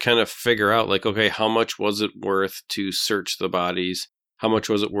interesting to kind of figure out, like, okay, how much was it worth to search the bodies? How much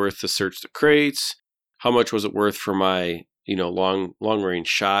was it worth to search the crates? How much was it worth for my long range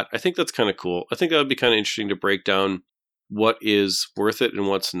shot? I think that's kind of cool. I think that would be kind of interesting to break down what is worth it and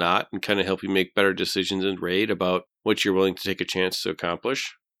what's not, and kind of help you make better decisions in raid about what you're willing to take a chance to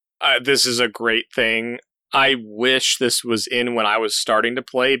accomplish. This is a great thing. I wish this was in when I was starting to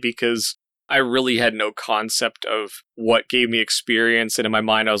play because I really had no concept of what gave me experience. And in my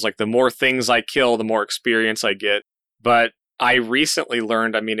mind, I was like, the more things I kill, the more experience I get. But I recently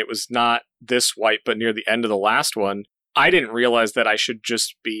learned, it was not this wipe, but near the end of the last one, I didn't realize that I should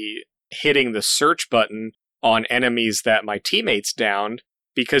just be hitting the search button on enemies that my teammates downed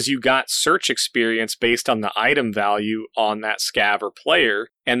because you got search experience based on the item value on that scav or player.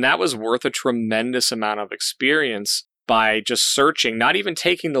 And that was worth a tremendous amount of experience by just searching, not even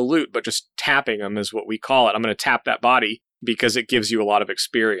taking the loot, but just tapping them is what we call it. I'm going to tap that body because it gives you a lot of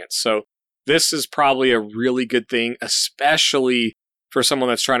experience. So this is probably a really good thing, especially for someone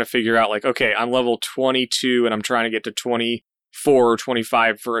that's trying to figure out, like, okay, I'm level 22 and I'm trying to get to 24 or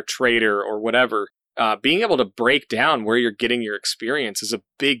 25 for a trader or whatever. Being able to break down where you're getting your experience is a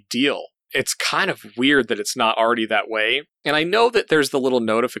big deal. It's kind of weird that it's not already that way. And I know that there's the little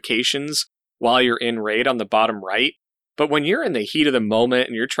notifications while you're in raid on the bottom right. But when you're in the heat of the moment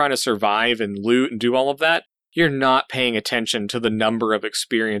and you're trying to survive and loot and do all of that, you're not paying attention to the number of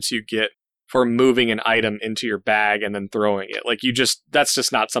experience you get for moving an item into your bag and then throwing it. That's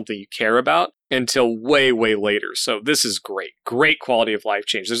just not something you care about until way, way later. So this is great. Great quality of life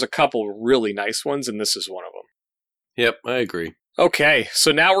change. There's a couple really nice ones, and this is one of them. Yep, I agree. Okay,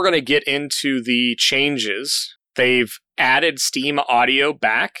 so now we're going to get into the changes. They've added Steam Audio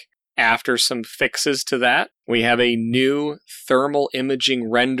back after some fixes to that. We have a new thermal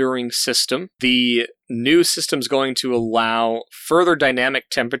imaging rendering system. The new system is going to allow further dynamic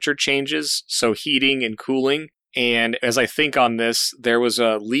temperature changes, so heating and cooling. And as I think on this, there was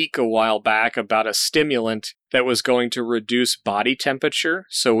a leak a while back about a stimulant that was going to reduce body temperature,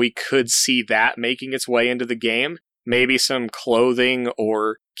 so we could see that making its way into the game. Maybe some clothing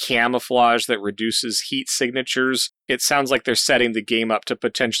or camouflage that reduces heat signatures. It sounds like they're setting the game up to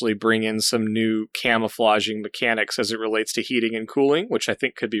potentially bring in some new camouflaging mechanics as it relates to heating and cooling, which I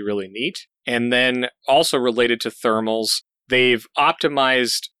think could be really neat. And then also related to thermals, they've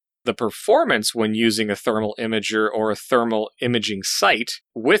optimized the performance when using a thermal imager or a thermal imaging site.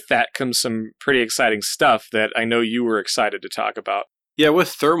 With that comes some pretty exciting stuff that I know you were excited to talk about. Yeah, with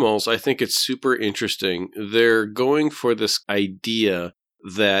thermals, I think it's super interesting. They're going for this idea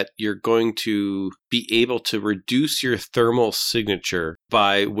that you're going to be able to reduce your thermal signature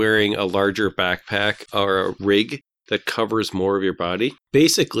by wearing a larger backpack or a rig that covers more of your body.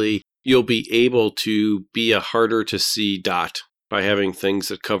 Basically, you'll be able to be a harder to see dot by having things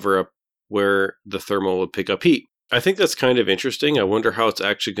that cover up where the thermal would pick up heat. I think that's kind of interesting. I wonder how it's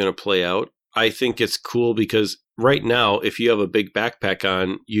actually going to play out. I think it's cool because right now, if you have a big backpack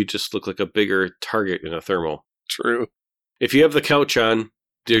on, you just look like a bigger target in a thermal. True. If you have the couch on,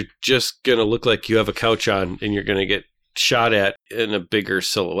 they're just going to look like you have a couch on and you're going to get shot at in a bigger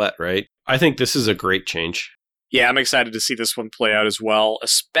silhouette, right? I think this is a great change. Yeah, I'm excited to see this one play out as well,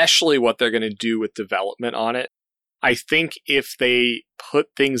 especially what they're going to do with development on it. I think if they put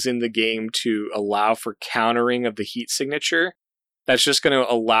things in the game to allow for countering of the heat signature, that's just going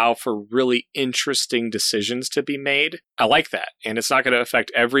to allow for really interesting decisions to be made. I like that. And it's not going to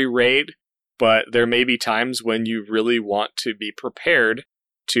affect every raid, but there may be times when you really want to be prepared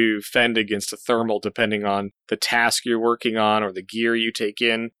to fend against a thermal depending on the task you're working on or the gear you take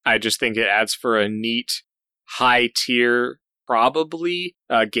in. I just think it adds for a neat, high-tier, probably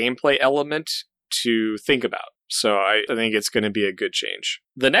gameplay element to think about. So I think it's going to be a good change.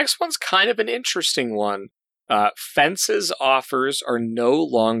 The next one's kind of an interesting one. Fences offers are no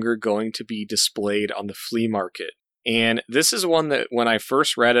longer going to be displayed on the flea market. And this is one that when I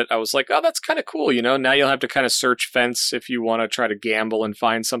first read it, I was like, oh, that's kind of cool. Now you'll have to kind of search Fence if you want to try to gamble and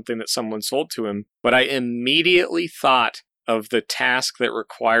find something that someone sold to him. But I immediately thought of the task that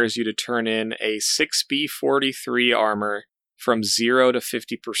requires you to turn in a 6B43 armor from 0 to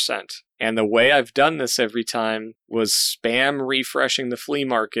 50%. And the way I've done this every time was spam refreshing the flea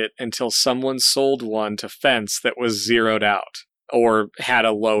market until someone sold one to Fence that was zeroed out or had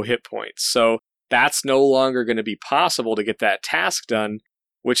a low hit point. So that's no longer going to be possible to get that task done,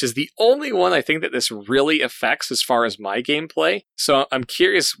 which is the only one I think that this really affects as far as my gameplay. So I'm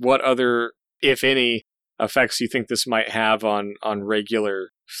curious what other, if any, effects you think this might have on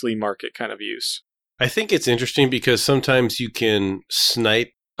regular flea market kind of use. I think it's interesting because sometimes you can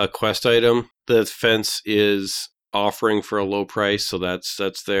snipe a quest item that Fence is offering for a low price, so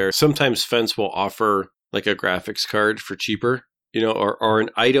that's there. Sometimes Fence will offer like a graphics card for cheaper. Or an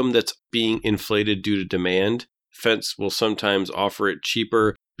item that's being inflated due to demand. Fence will sometimes offer it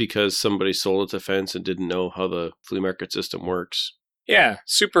cheaper because somebody sold it to Fence and didn't know how the flea market system works. Yeah,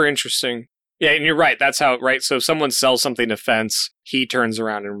 super interesting. Yeah, and you're right. That's how, right? So if someone sells something to Fence, he turns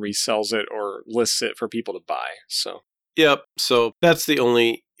around and resells it or lists it for people to buy. Yep. So that's the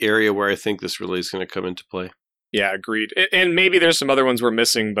only area where I think this really is going to come into play. Yeah, agreed. And maybe there's some other ones we're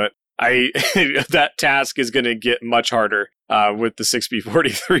missing, but that task is going to get much harder with the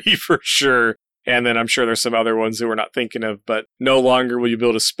 6B43 for sure. And then I'm sure there's some other ones that we're not thinking of, but no longer will you be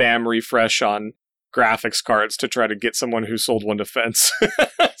able to spam refresh on graphics cards to try to get someone who sold one to Fence.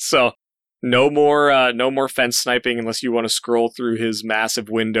 So no more Fence sniping unless you want to scroll through his massive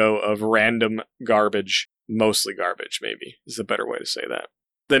window of random garbage. Mostly garbage, maybe, is a better way to say that.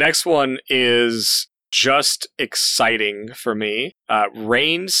 The next one is just exciting for me.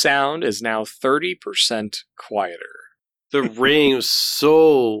 Rain sound is now 30% quieter. The rain was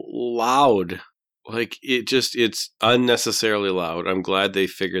so loud. Like, it's unnecessarily loud. I'm glad they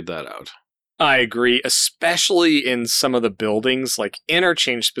figured that out. I agree, especially in some of the buildings, like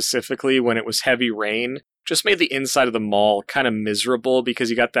Interchange specifically, when it was heavy rain, just made the inside of the mall kind of miserable because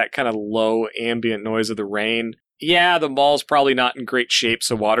you got that kind of low ambient noise of the rain. Yeah, the mall's probably not in great shape,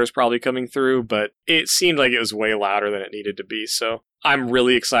 so water's probably coming through, but it seemed like it was way louder than it needed to be. So I'm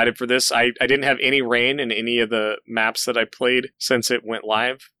really excited for this. I didn't have any rain in any of the maps that I played since it went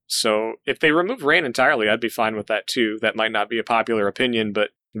live. So if they remove rain entirely, I'd be fine with that too. That might not be a popular opinion,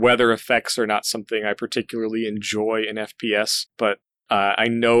 but weather effects are not something I particularly enjoy in FPS. But I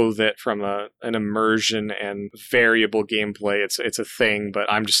know that from an immersion and variable gameplay, it's a thing, but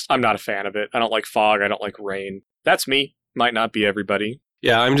I'm not a fan of it. I don't like fog. I don't like rain. That's me. Might not be everybody.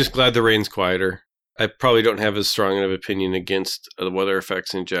 Yeah, I'm just glad the rain's quieter. I probably don't have as strong of an opinion against the weather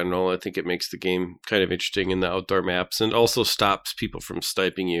effects in general. I think it makes the game kind of interesting in the outdoor maps and also stops people from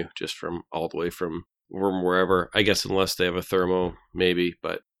sniping you just from all the way from wherever. I guess unless they have a thermo, maybe,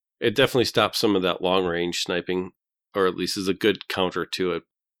 but it definitely stops some of that long range sniping, or at least is a good counter to it.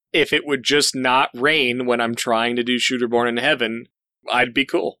 If it would just not rain when I'm trying to do Shooter Born in Heaven, I'd be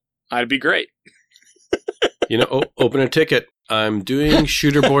cool. I'd be great. Open a ticket. I'm doing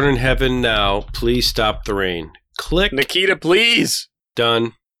Shooter Born in Heaven now. Please stop the rain. Click. Nikita, please.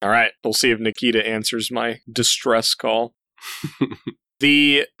 Done. All right. We'll see if Nikita answers my distress call.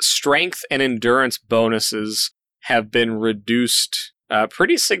 The strength and endurance bonuses have been reduced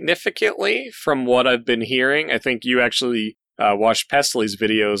pretty significantly from what I've been hearing. I think you actually watched Pestely's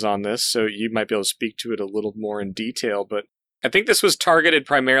videos on this, so you might be able to speak to it a little more in detail. But I think this was targeted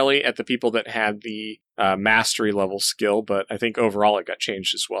primarily at the people that had the mastery level skill, but I think overall it got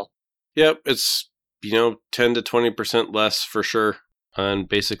changed as well. Yep, it's 10 to 20% less for sure on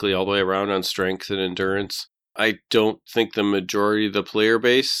basically all the way around on strength and endurance. I don't think the majority of the player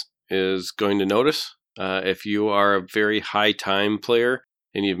base is going to notice. If you are a very high time player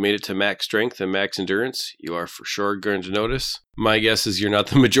and you've made it to max strength and max endurance, you are for sure going to notice. My guess is you're not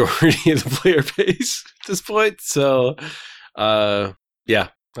the majority of the player base at this point. So, yeah,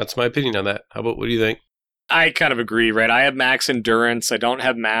 that's my opinion on that. What do you think? I kind of agree, right? I have max endurance. I don't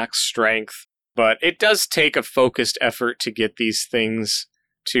have max strength, but it does take a focused effort to get these things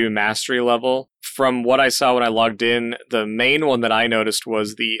to mastery level. From what I saw when I logged in, the main one that I noticed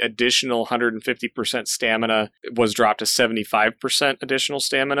was the additional 150% stamina was dropped to 75% additional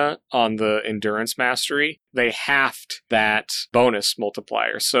stamina on the endurance mastery. They halved that bonus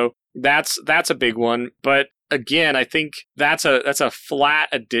multiplier. So that's a big one. But again, I think that's a flat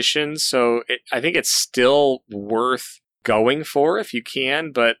addition. So I think it's still worth going for if you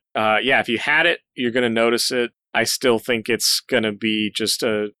can. But if you had it, you're going to notice it. I still think it's going to be just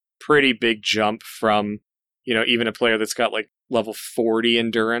a pretty big jump from even a player that's got like level 40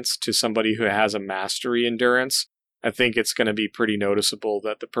 endurance to somebody who has a mastery endurance, I think it's going to be pretty noticeable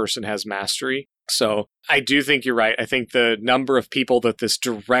that the person has mastery. So I do think you're right. I think the number of people that this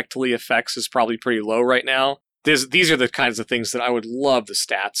directly affects is probably pretty low right now. These are the kinds of things that I would love the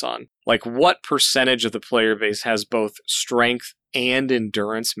stats on. Like, what percentage of the player base has both strength and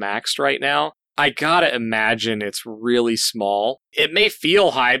endurance maxed right now? I gotta imagine it's really small. It may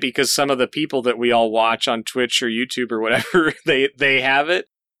feel high because some of the people that we all watch on Twitch or YouTube or whatever, they have it.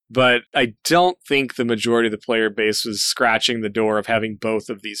 But I don't think the majority of the player base was scratching the door of having both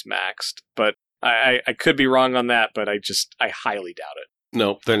of these maxed. But I could be wrong on that, but I highly doubt it.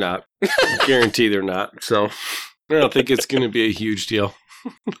 No, they're not. Guarantee they're not. So I don't think it's going to be a huge deal.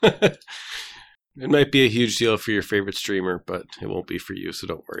 It might be a huge deal for your favorite streamer, but it won't be for you, so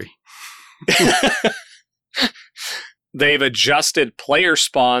don't worry. They've adjusted player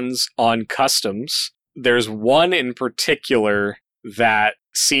spawns on customs. There's one in particular that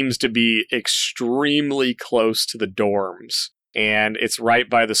seems to be extremely close to the dorms, and it's right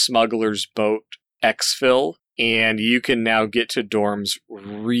by the smuggler's boat exfil, and you can now get to dorms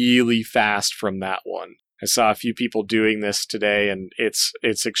really fast from that one. I saw a few people doing this today, and it's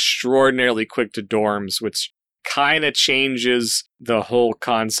extraordinarily quick to dorms, which kind of changes the whole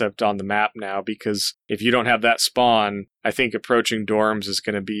concept on the map now, because if you don't have that spawn, I think approaching dorms is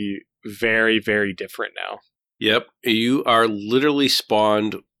going to be very, very different now. Yep. You are literally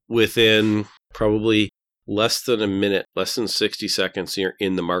spawned within probably less than a minute, less than 60 seconds, and you're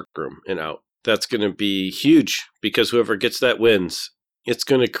in the mark room and out. That's going to be huge because whoever gets that wins. It's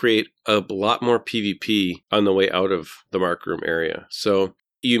going to create a lot more PvP on the way out of the mark room area. So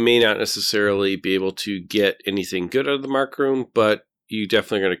you may not necessarily be able to get anything good out of the mark room, but you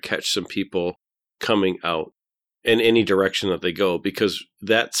definitely are going to catch some people coming out in any direction that they go, because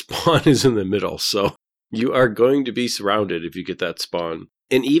that spawn is in the middle. So you are going to be surrounded if you get that spawn.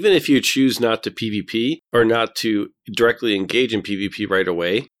 And even if you choose not to PvP or not to directly engage in PvP right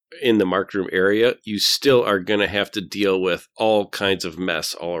away in the marked room area, you still are going to have to deal with all kinds of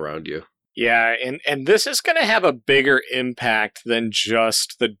mess all around you. Yeah, and this is going to have a bigger impact than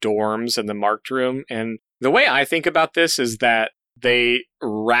just the dorms and the marked room. And the way I think about this is that they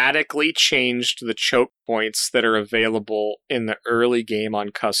radically changed the choke points that are available in the early game on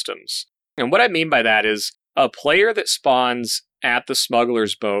customs. And what I mean by that is a player that spawns at the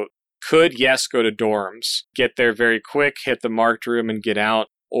smuggler's boat could, yes, go to dorms, get there very quick, hit the marked room and get out,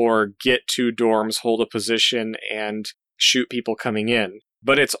 or get to dorms, hold a position, and shoot people coming in.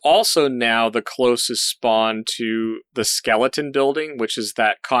 But it's also now the closest spawn to the skeleton building, which is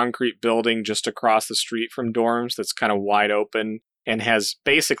that concrete building just across the street from dorms that's kind of wide open and has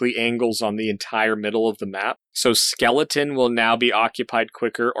basically angles on the entire middle of the map. So skeleton will now be occupied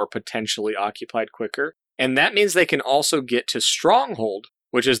quicker or potentially occupied quicker. And that means they can also get to Stronghold,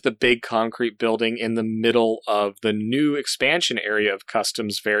 which is the big concrete building in the middle of the new expansion area of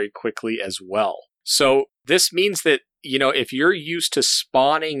customs, very quickly as well. So this means that, if you're used to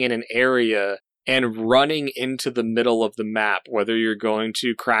spawning in an area and running into the middle of the map, whether you're going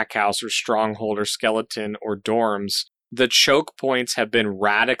to Crack House or Stronghold or Skeleton or dorms, the choke points have been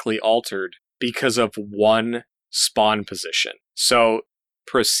radically altered because of one spawn position. So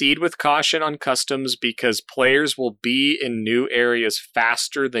proceed with caution on customs, because players will be in new areas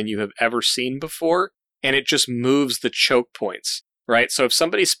faster than you have ever seen before, and it just moves the choke points. Right? So if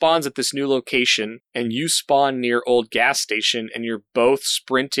somebody spawns at this new location and you spawn near old gas station and you're both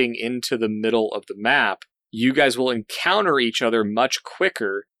sprinting into the middle of the map, you guys will encounter each other much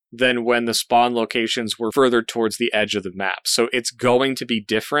quicker than when the spawn locations were further towards the edge of the map. So it's going to be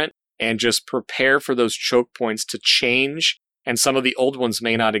different, and just prepare for those choke points to change. And some of the old ones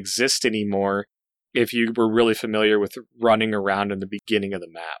may not exist anymore if you were really familiar with running around in the beginning of the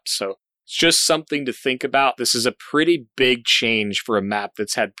map. So it's just something to think about. This is a pretty big change for a map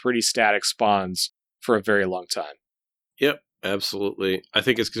that's had pretty static spawns for a very long time. Yep, absolutely. I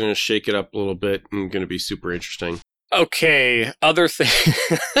think it's going to shake it up a little bit and going to be super interesting. Okay, other thing.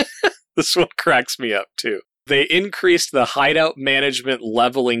 This one cracks me up too. They increased the hideout management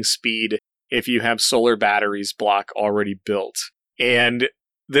leveling speed if you have solar batteries block already built. And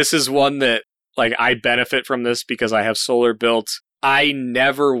this is one that, I benefit from this because I have solar built. I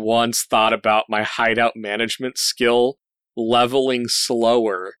never once thought about my hideout management skill leveling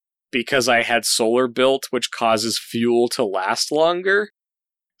slower because I had solar built, which causes fuel to last longer.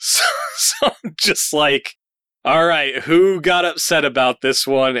 So I'm just like, all right, who got upset about this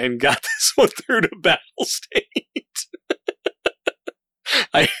one and got this one through to battle state?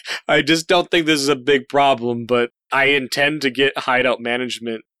 I just don't think this is a big problem, but I intend to get hideout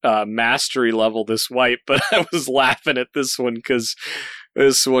management mastery level this wipe, but I was laughing at this one because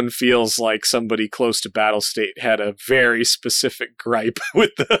this one feels like somebody close to Battle State had a very specific gripe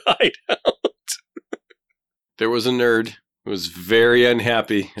with the hideout. There was a nerd who was very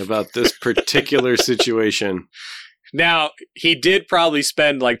unhappy about this particular situation. Now, he did probably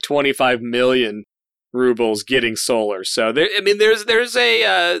spend like 25 million rubles getting solar. So there's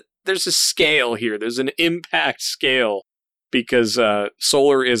a scale here. There's an impact scale because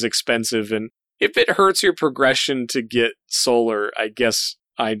solar is expensive, and if it hurts your progression to get solar, I guess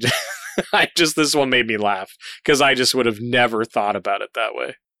this one made me laugh because I just would have never thought about it that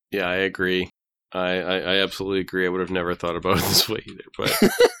way. Yeah, I agree. I absolutely agree. I would have never thought about it this way either. But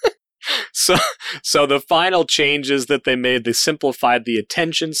so the final changes that they made, they simplified the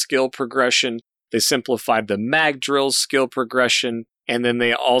attention skill progression, they simplified the mag drills skill progression, and then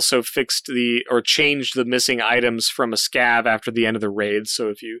they also changed the missing items from a scav after the end of the raid. So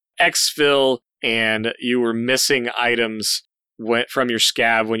if you exfil and you were missing items from your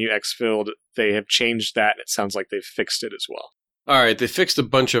scav when you exfilled, they have changed that, and it sounds like they've fixed it as well. All right, they fixed a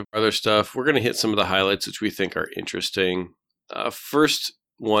bunch of other stuff. We're going to hit some of the highlights which we think are interesting. First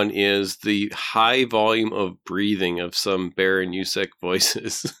one is the high volume of breathing of some Baron Yusek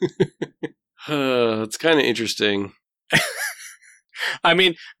voices. It's kind of interesting. I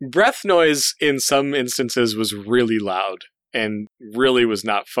mean, breath noise in some instances was really loud and really was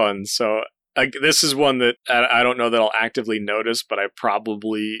not fun. So this is one that I don't know that I'll actively notice, but I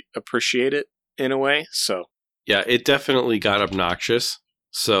probably appreciate it in a way. So yeah, it definitely got obnoxious.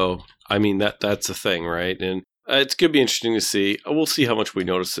 So I mean that's a thing, right? And it's going to be interesting to see. We'll see how much we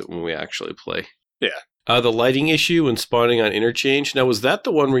notice it when we actually play. Yeah. The lighting issue when spawning on interchange. Now, was that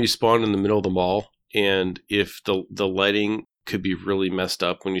the one where you spawn in the middle of the mall? And if the lighting could be really messed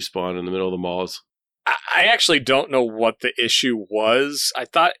up when you spawn in the middle of the malls? I actually don't know what the issue was. I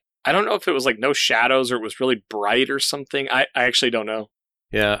don't know if it was like no shadows or it was really bright or something. I actually don't know.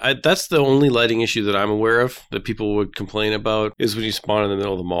 Yeah, that's the only lighting issue that I'm aware of that people would complain about is when you spawn in the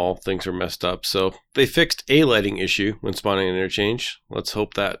middle of the mall, things are messed up. So they fixed a lighting issue when spawning in interchange. Let's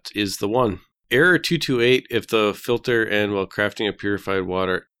hope that is the one. Error 228 if the filter and while crafting a purified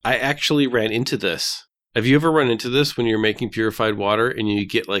water. I actually ran into this. Have you ever run into this when you're making purified water and you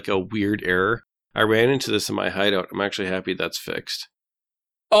get like a weird error? I ran into this in my hideout. I'm actually happy that's fixed.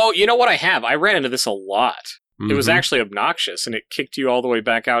 Oh, you know what I have? I ran into this a lot. Mm-hmm. It was actually obnoxious, and it kicked you all the way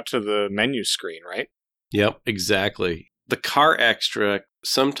back out to the menu screen, right? Yep, exactly. The car extract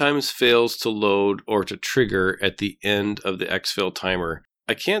sometimes fails to load or to trigger at the end of the exfil timer.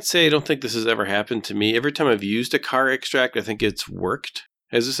 I can't say I don't think this has ever happened to me. Every time I've used a car extract, I think it's worked.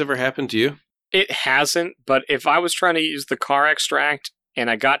 Has this ever happened to you? It hasn't, but if I was trying to use the car extract and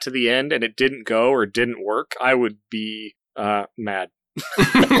I got to the end and it didn't go or didn't work, I would be mad.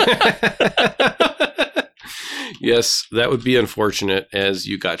 Yes, that would be unfortunate as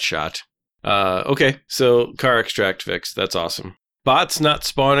you got shot. Okay, so car extract fixed. That's awesome. Bots not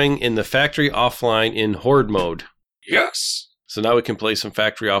spawning in the factory offline in horde mode. Yes. So now we can play some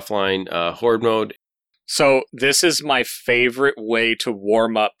factory offline horde mode. So this is my favorite way to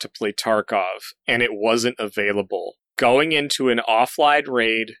warm up to play Tarkov, and it wasn't available. Going into an offline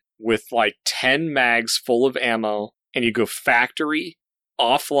raid with like 10 mags full of ammo, and you go factory,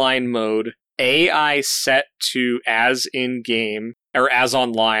 offline mode, AI set to as in-game, or as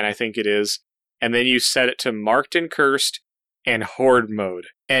online, I think it is, and then you set it to marked and cursed and horde mode,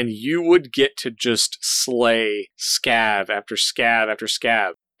 and you would get to just slay scav after scav after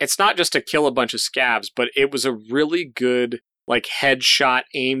scav. It's not just to kill a bunch of scavs, but it was a really good like headshot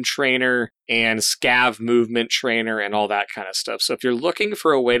aim trainer and scav movement trainer and all that kind of stuff. So if you're looking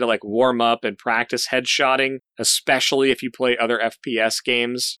for a way to like warm up and practice headshotting, especially if you play other FPS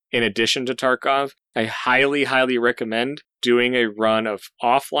games in addition to Tarkov, I highly, highly recommend doing a run of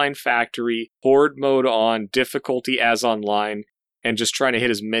offline factory, horde mode on, difficulty as online, and just trying to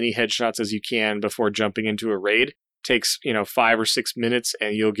hit as many headshots as you can before jumping into a raid. Takes 5 or 6 minutes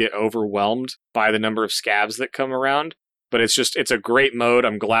and you'll get overwhelmed by the number of scavs that come around. But it's a great mode.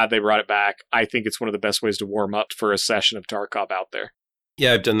 I'm glad they brought it back. I think it's one of the best ways to warm up for a session of Tarkov out there.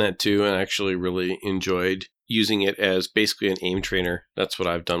 Yeah, I've done that too, and I actually really enjoyed using it as basically an aim trainer. That's what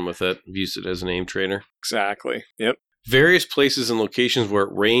I've done with it. I've used it as an aim trainer. Exactly. Yep. Various places and locations where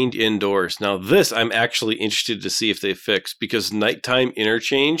it rained indoors. Now this I'm actually interested to see if they fix, because nighttime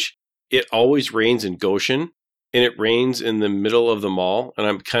interchange, it always rains in Goshen. And it rains in the middle of the mall, and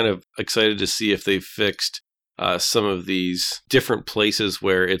I'm kind of excited to see if they've fixed some of these different places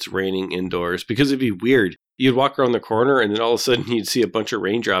where it's raining indoors, because it'd be weird. You'd walk around the corner, and then all of a sudden you'd see a bunch of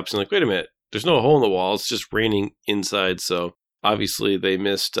raindrops, and like, wait a minute, there's no hole in the wall. It's just raining inside. So obviously they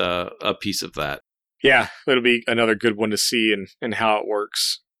missed a piece of that. Yeah, it'll be another good one to see and how it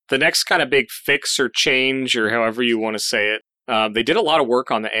works. The next kind of big fix or change, or however you want to say it, they did a lot of work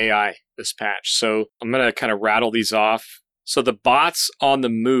on the AI this patch. So I'm going to kind of rattle these off. So the bots on the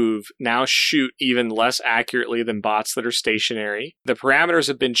move now shoot even less accurately than bots that are stationary. The parameters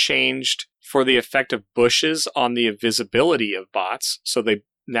have been changed for the effect of bushes on the visibility of bots. So they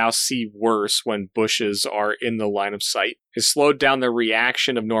now see worse when bushes are in the line of sight. It slowed down the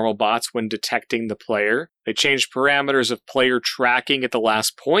reaction of normal bots when detecting the player. They changed parameters of player tracking at the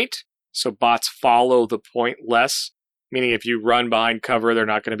last point, so bots follow the point less, meaning if you run behind cover, they're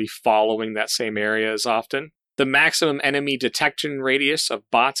not going to be following that same area as often. The maximum enemy detection radius of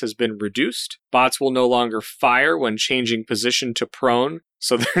bots has been reduced. Bots will no longer fire when changing position to prone,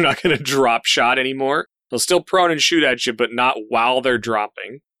 so they're not going to drop shot anymore. They'll still prone and shoot at you, but not while they're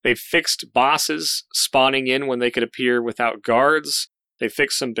dropping. They fixed bosses spawning in when they could appear without guards. They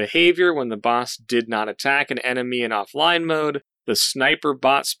fixed some behavior when the boss did not attack an enemy in offline mode. The sniper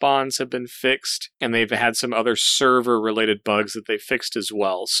bot spawns have been fixed, and they've had some other server-related bugs that they fixed as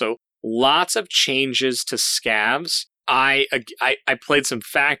well. So lots of changes to scavs. I played some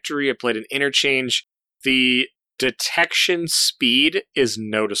factory, I played an interchange. The detection speed is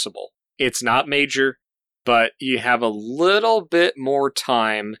noticeable. It's not major, but you have a little bit more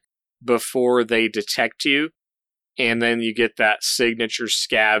time before they detect you, and then you get that signature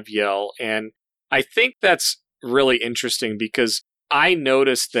scav yell. And I think that's really interesting because I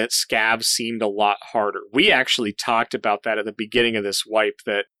noticed that scavs seemed a lot harder. We actually talked about that at the beginning of this wipe,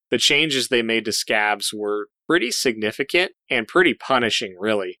 that the changes they made to scavs were pretty significant and pretty punishing,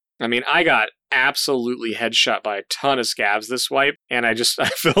 really. I mean, I got absolutely headshot by a ton of scavs this wipe, and I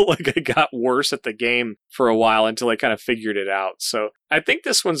felt like I got worse at the game for a while until I kind of figured it out. So I think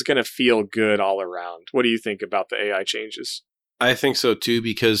this one's going to feel good all around. What do you think about the AI changes? I think so too,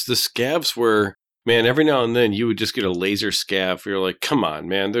 because the scavs were, man, every now and then you would just get a laser scav. You're like, come on,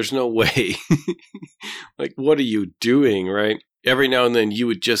 man, there's no way. Like, what are you doing, right? Every now and then you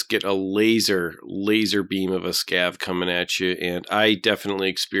would just get a laser beam of a scav coming at you. And I definitely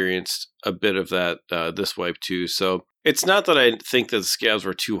experienced a bit of that this wipe too. So it's not that I think that the scavs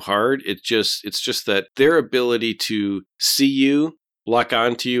were too hard. It's just that their ability to see you, lock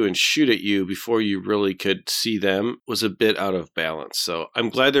onto you, and shoot at you before you really could see them was a bit out of balance. So I'm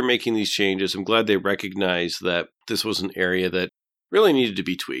glad they're making these changes. I'm glad they recognize that this was an area that really needed to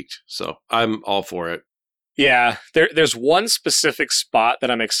be tweaked. So I'm all for it. Yeah, there's one specific spot that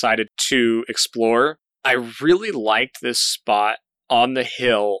I'm excited to explore. I really liked this spot on the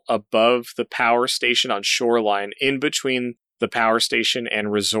hill above the power station on Shoreline, in between the power station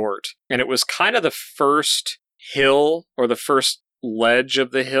and resort. And it was kind of the first hill, or the first ledge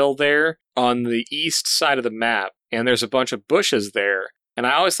of the hill there on the east side of the map. And there's a bunch of bushes there. And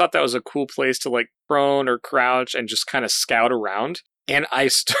I always thought that was a cool place to like prone or crouch and just kind of scout around. And I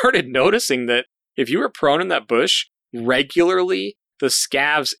started noticing that if you were prone in that bush, regularly the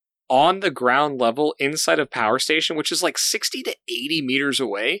scavs on the ground level inside of power station, which is like 60 to 80 meters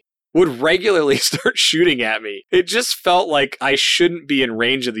away, would regularly start shooting at me. It just felt like I shouldn't be in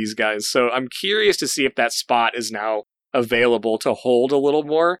range of these guys. So I'm curious to see if that spot is now available to hold a little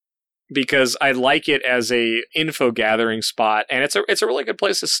more, because I like it as a info gathering spot, and it's a really good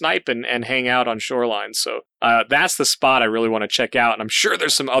place to snipe and hang out on Shoreline. So that's the spot I really want to check out, and I'm sure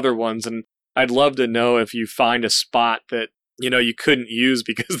there's some other ones, and I'd love to know if you find a spot that you couldn't use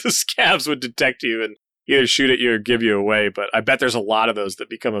because the scavs would detect you and either shoot at you or give you away. But I bet there's a lot of those that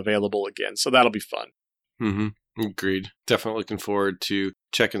become available again, so that'll be fun. Mm-hmm. Agreed. Definitely looking forward to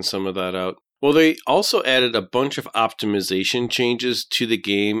checking some of that out. Well, they also added a bunch of optimization changes to the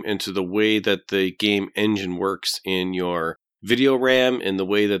game and to the way that the game engine works in your video RAM and the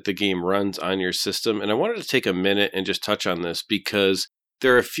way that the game runs on your system. And I wanted to take a minute and just touch on this because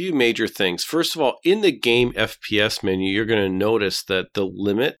there are a few major things. First of all, in the game FPS menu, you're going to notice that the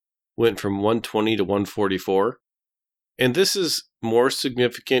limit went from 120 to 144. And this is more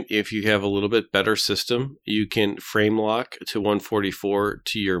significant if you have a little bit better system. You can frame lock to 144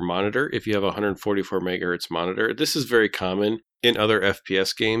 to your monitor if you have a 144 megahertz monitor. This is very common in other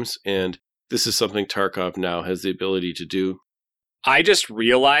FPS games, and this is something Tarkov now has the ability to do. I just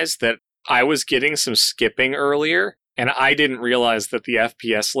realized that I was getting some skipping earlier, and I didn't realize that the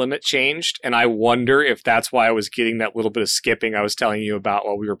FPS limit changed, and I wonder if that's why I was getting that little bit of skipping I was telling you about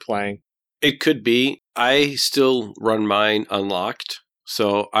while we were playing. It could be. I still run mine unlocked.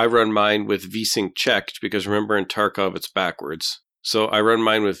 So I run mine with VSync checked because remember in Tarkov it's backwards. So I run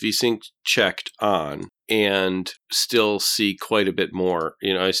mine with VSync checked on. and still see quite a bit more.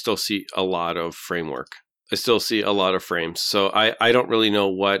 I still see a lot of framework. I still see a lot of frames. So I don't really know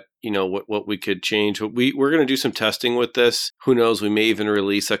what we could change. We're going to do some testing with this. Who knows? We may even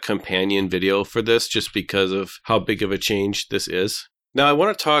release a companion video for this just because of how big of a change this is. Now, I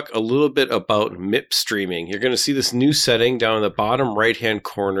want to talk a little bit about MIP streaming. You're going to see this new setting down in the bottom right-hand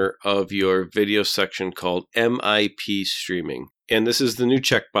corner of your video section called MIP streaming. And this is the new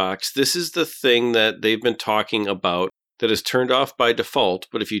checkbox. This is the thing that they've been talking about that is turned off by default.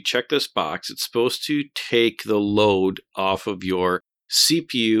 But if you check this box, it's supposed to take the load off of your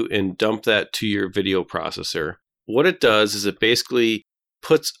CPU and dump that to your video processor. What it does is it basically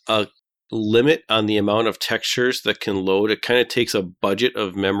puts a limit on the amount of textures that can load. It kind of takes a budget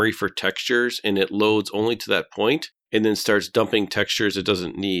of memory for textures and it loads only to that point and then starts dumping textures it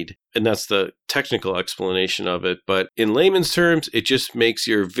doesn't need. And that's the technical explanation of it. But in layman's terms, it just makes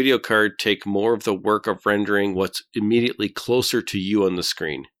your video card take more of the work of rendering what's immediately closer to you on the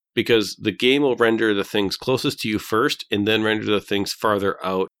screen. Because the game will render the things closest to you first and then render the things farther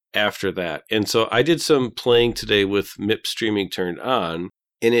out after that. And so I did some playing today with MIP streaming turned on,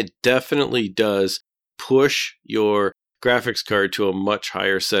 and it definitely does push your graphics card to a much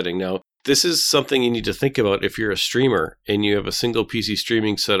higher setting. Now, this is something you need to think about if you're a streamer and you have a single PC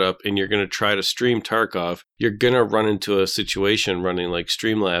streaming setup and you're going to try to stream Tarkov. You're going to run into a situation running like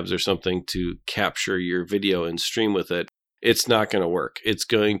Streamlabs or something to capture your video and stream with it. It's not going to work. It's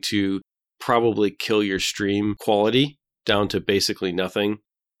going to probably kill your stream quality down to basically nothing.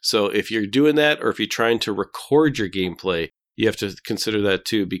 So if you're doing that or if you're trying to record your gameplay, you have to consider that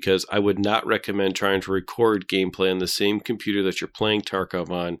too, because I would not recommend trying to record gameplay on the same computer that you're playing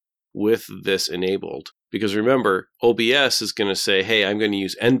Tarkov on with this enabled. Because remember, OBS is going to say, hey, I'm going to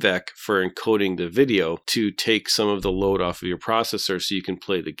use NVENC for encoding the video to take some of the load off of your processor so you can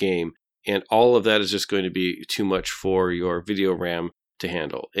play the game. And all of that is just going to be too much for your video RAM to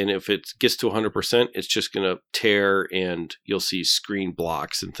handle. And if it gets to 100%, it's just going to tear and you'll see screen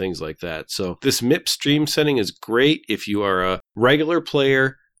blocks and things like that. So this MIP stream setting is great if you are a regular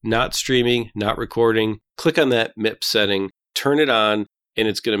player, not streaming, not recording. Click on that MIP setting, turn it on, and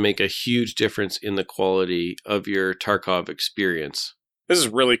it's going to make a huge difference in the quality of your Tarkov experience. This is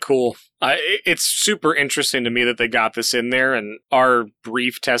really cool. It's super interesting to me that they got this in there, and our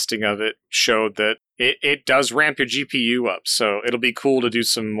brief testing of it showed that it does ramp your GPU up. So it'll be cool to do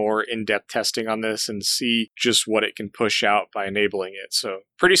some more in-depth testing on this and see just what it can push out by enabling it. So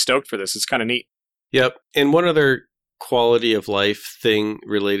pretty stoked for this. It's kind of neat. Yep. And one other quality of life thing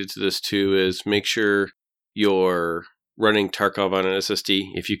related to this too is make sure you're running Tarkov on an SSD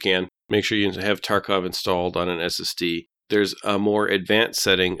if you can. Make sure you have Tarkov installed on an SSD. There's a more advanced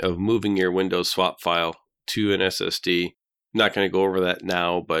setting of moving your Windows swap file to an SSD. Not going to go over that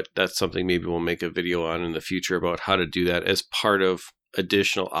now, but that's something maybe we'll make a video on in the future about how to do that as part of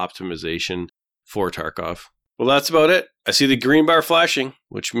additional optimization for Tarkov. Well, that's about it. I see the green bar flashing,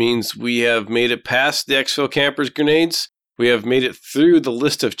 which means we have made it past the Exfil Campers grenades. We have made it through the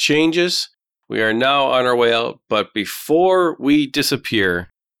list of changes. We are now on our way out, but before we disappear,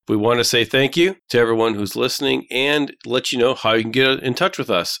 we want to say thank you to everyone who's listening and let you know how you can get in touch with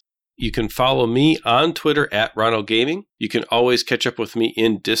us. You can follow me on Twitter at Ronald Gaming. You can always catch up with me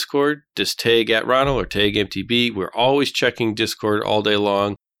in Discord. Just tag at Ronald or tag MTB. We're always checking Discord all day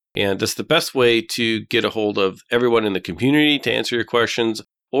long. And that's the best way to get a hold of everyone in the community to answer your questions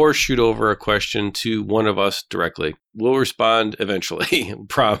or shoot over a question to one of us directly. We'll respond eventually,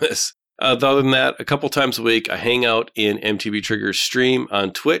 promise. Other than that, a couple times a week, I hang out in MTB Trigger's stream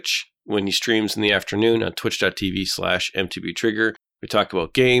on Twitch when he streams in the afternoon on twitch.tv/MTB Trigger. We talk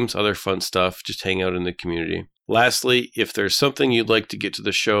about games, other fun stuff, just hang out in the community. Lastly, if there's something you'd like to get to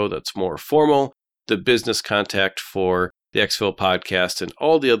the show that's more formal, the business contact for the Exfil podcast and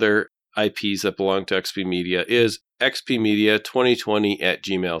all the other IPs that belong to XP Media is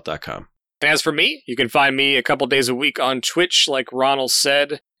xpmedia2020@gmail.com. As for me, you can find me a couple days a week on Twitch, like Ronald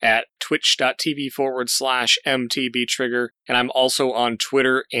said, at twitch.tv/MTB Trigger. And I'm also on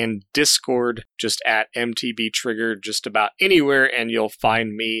Twitter and Discord, just at MTB Trigger, just about anywhere, and you'll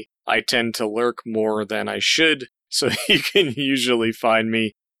find me. I tend to lurk more than I should, so you can usually find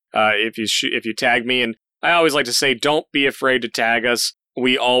me if you tag me. And I always like to say, don't be afraid to tag us.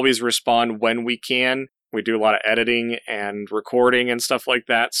 We always respond when we can. We do a lot of editing and recording and stuff like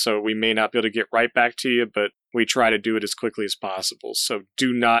that, so we may not be able to get right back to you, but we try to do it as quickly as possible. So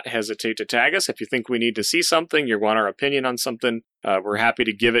do not hesitate to tag us. If you think we need to see something, you want our opinion on something, we're happy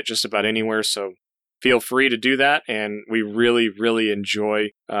to give it just about anywhere, so feel free to do that. And we really, really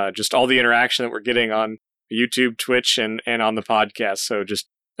enjoy just all the interaction that we're getting on YouTube, Twitch, and on the podcast. So just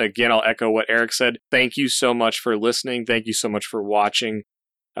again, I'll echo what Eric said. Thank you so much for listening. Thank you so much for watching.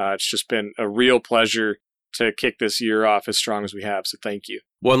 It's just been a real pleasure to kick this year off as strong as we have. So thank you.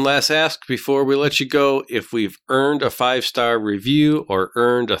 One last ask before we let you go. If we've earned a 5-star review or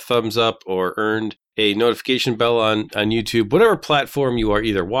earned a thumbs up or earned a notification bell on YouTube, whatever platform you are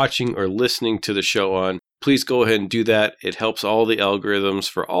either watching or listening to the show on, please go ahead and do that. It helps all the algorithms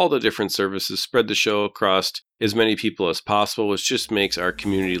for all the different services spread the show across as many people as possible, which just makes our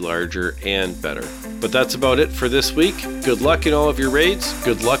community larger and better. But that's about it for this week. Good luck in all of your raids.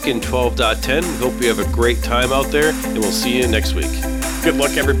 Good luck in 12.10. We hope you have a great time out there, and we'll see you next week. Good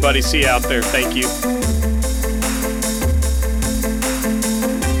luck, everybody. See you out there. Thank you.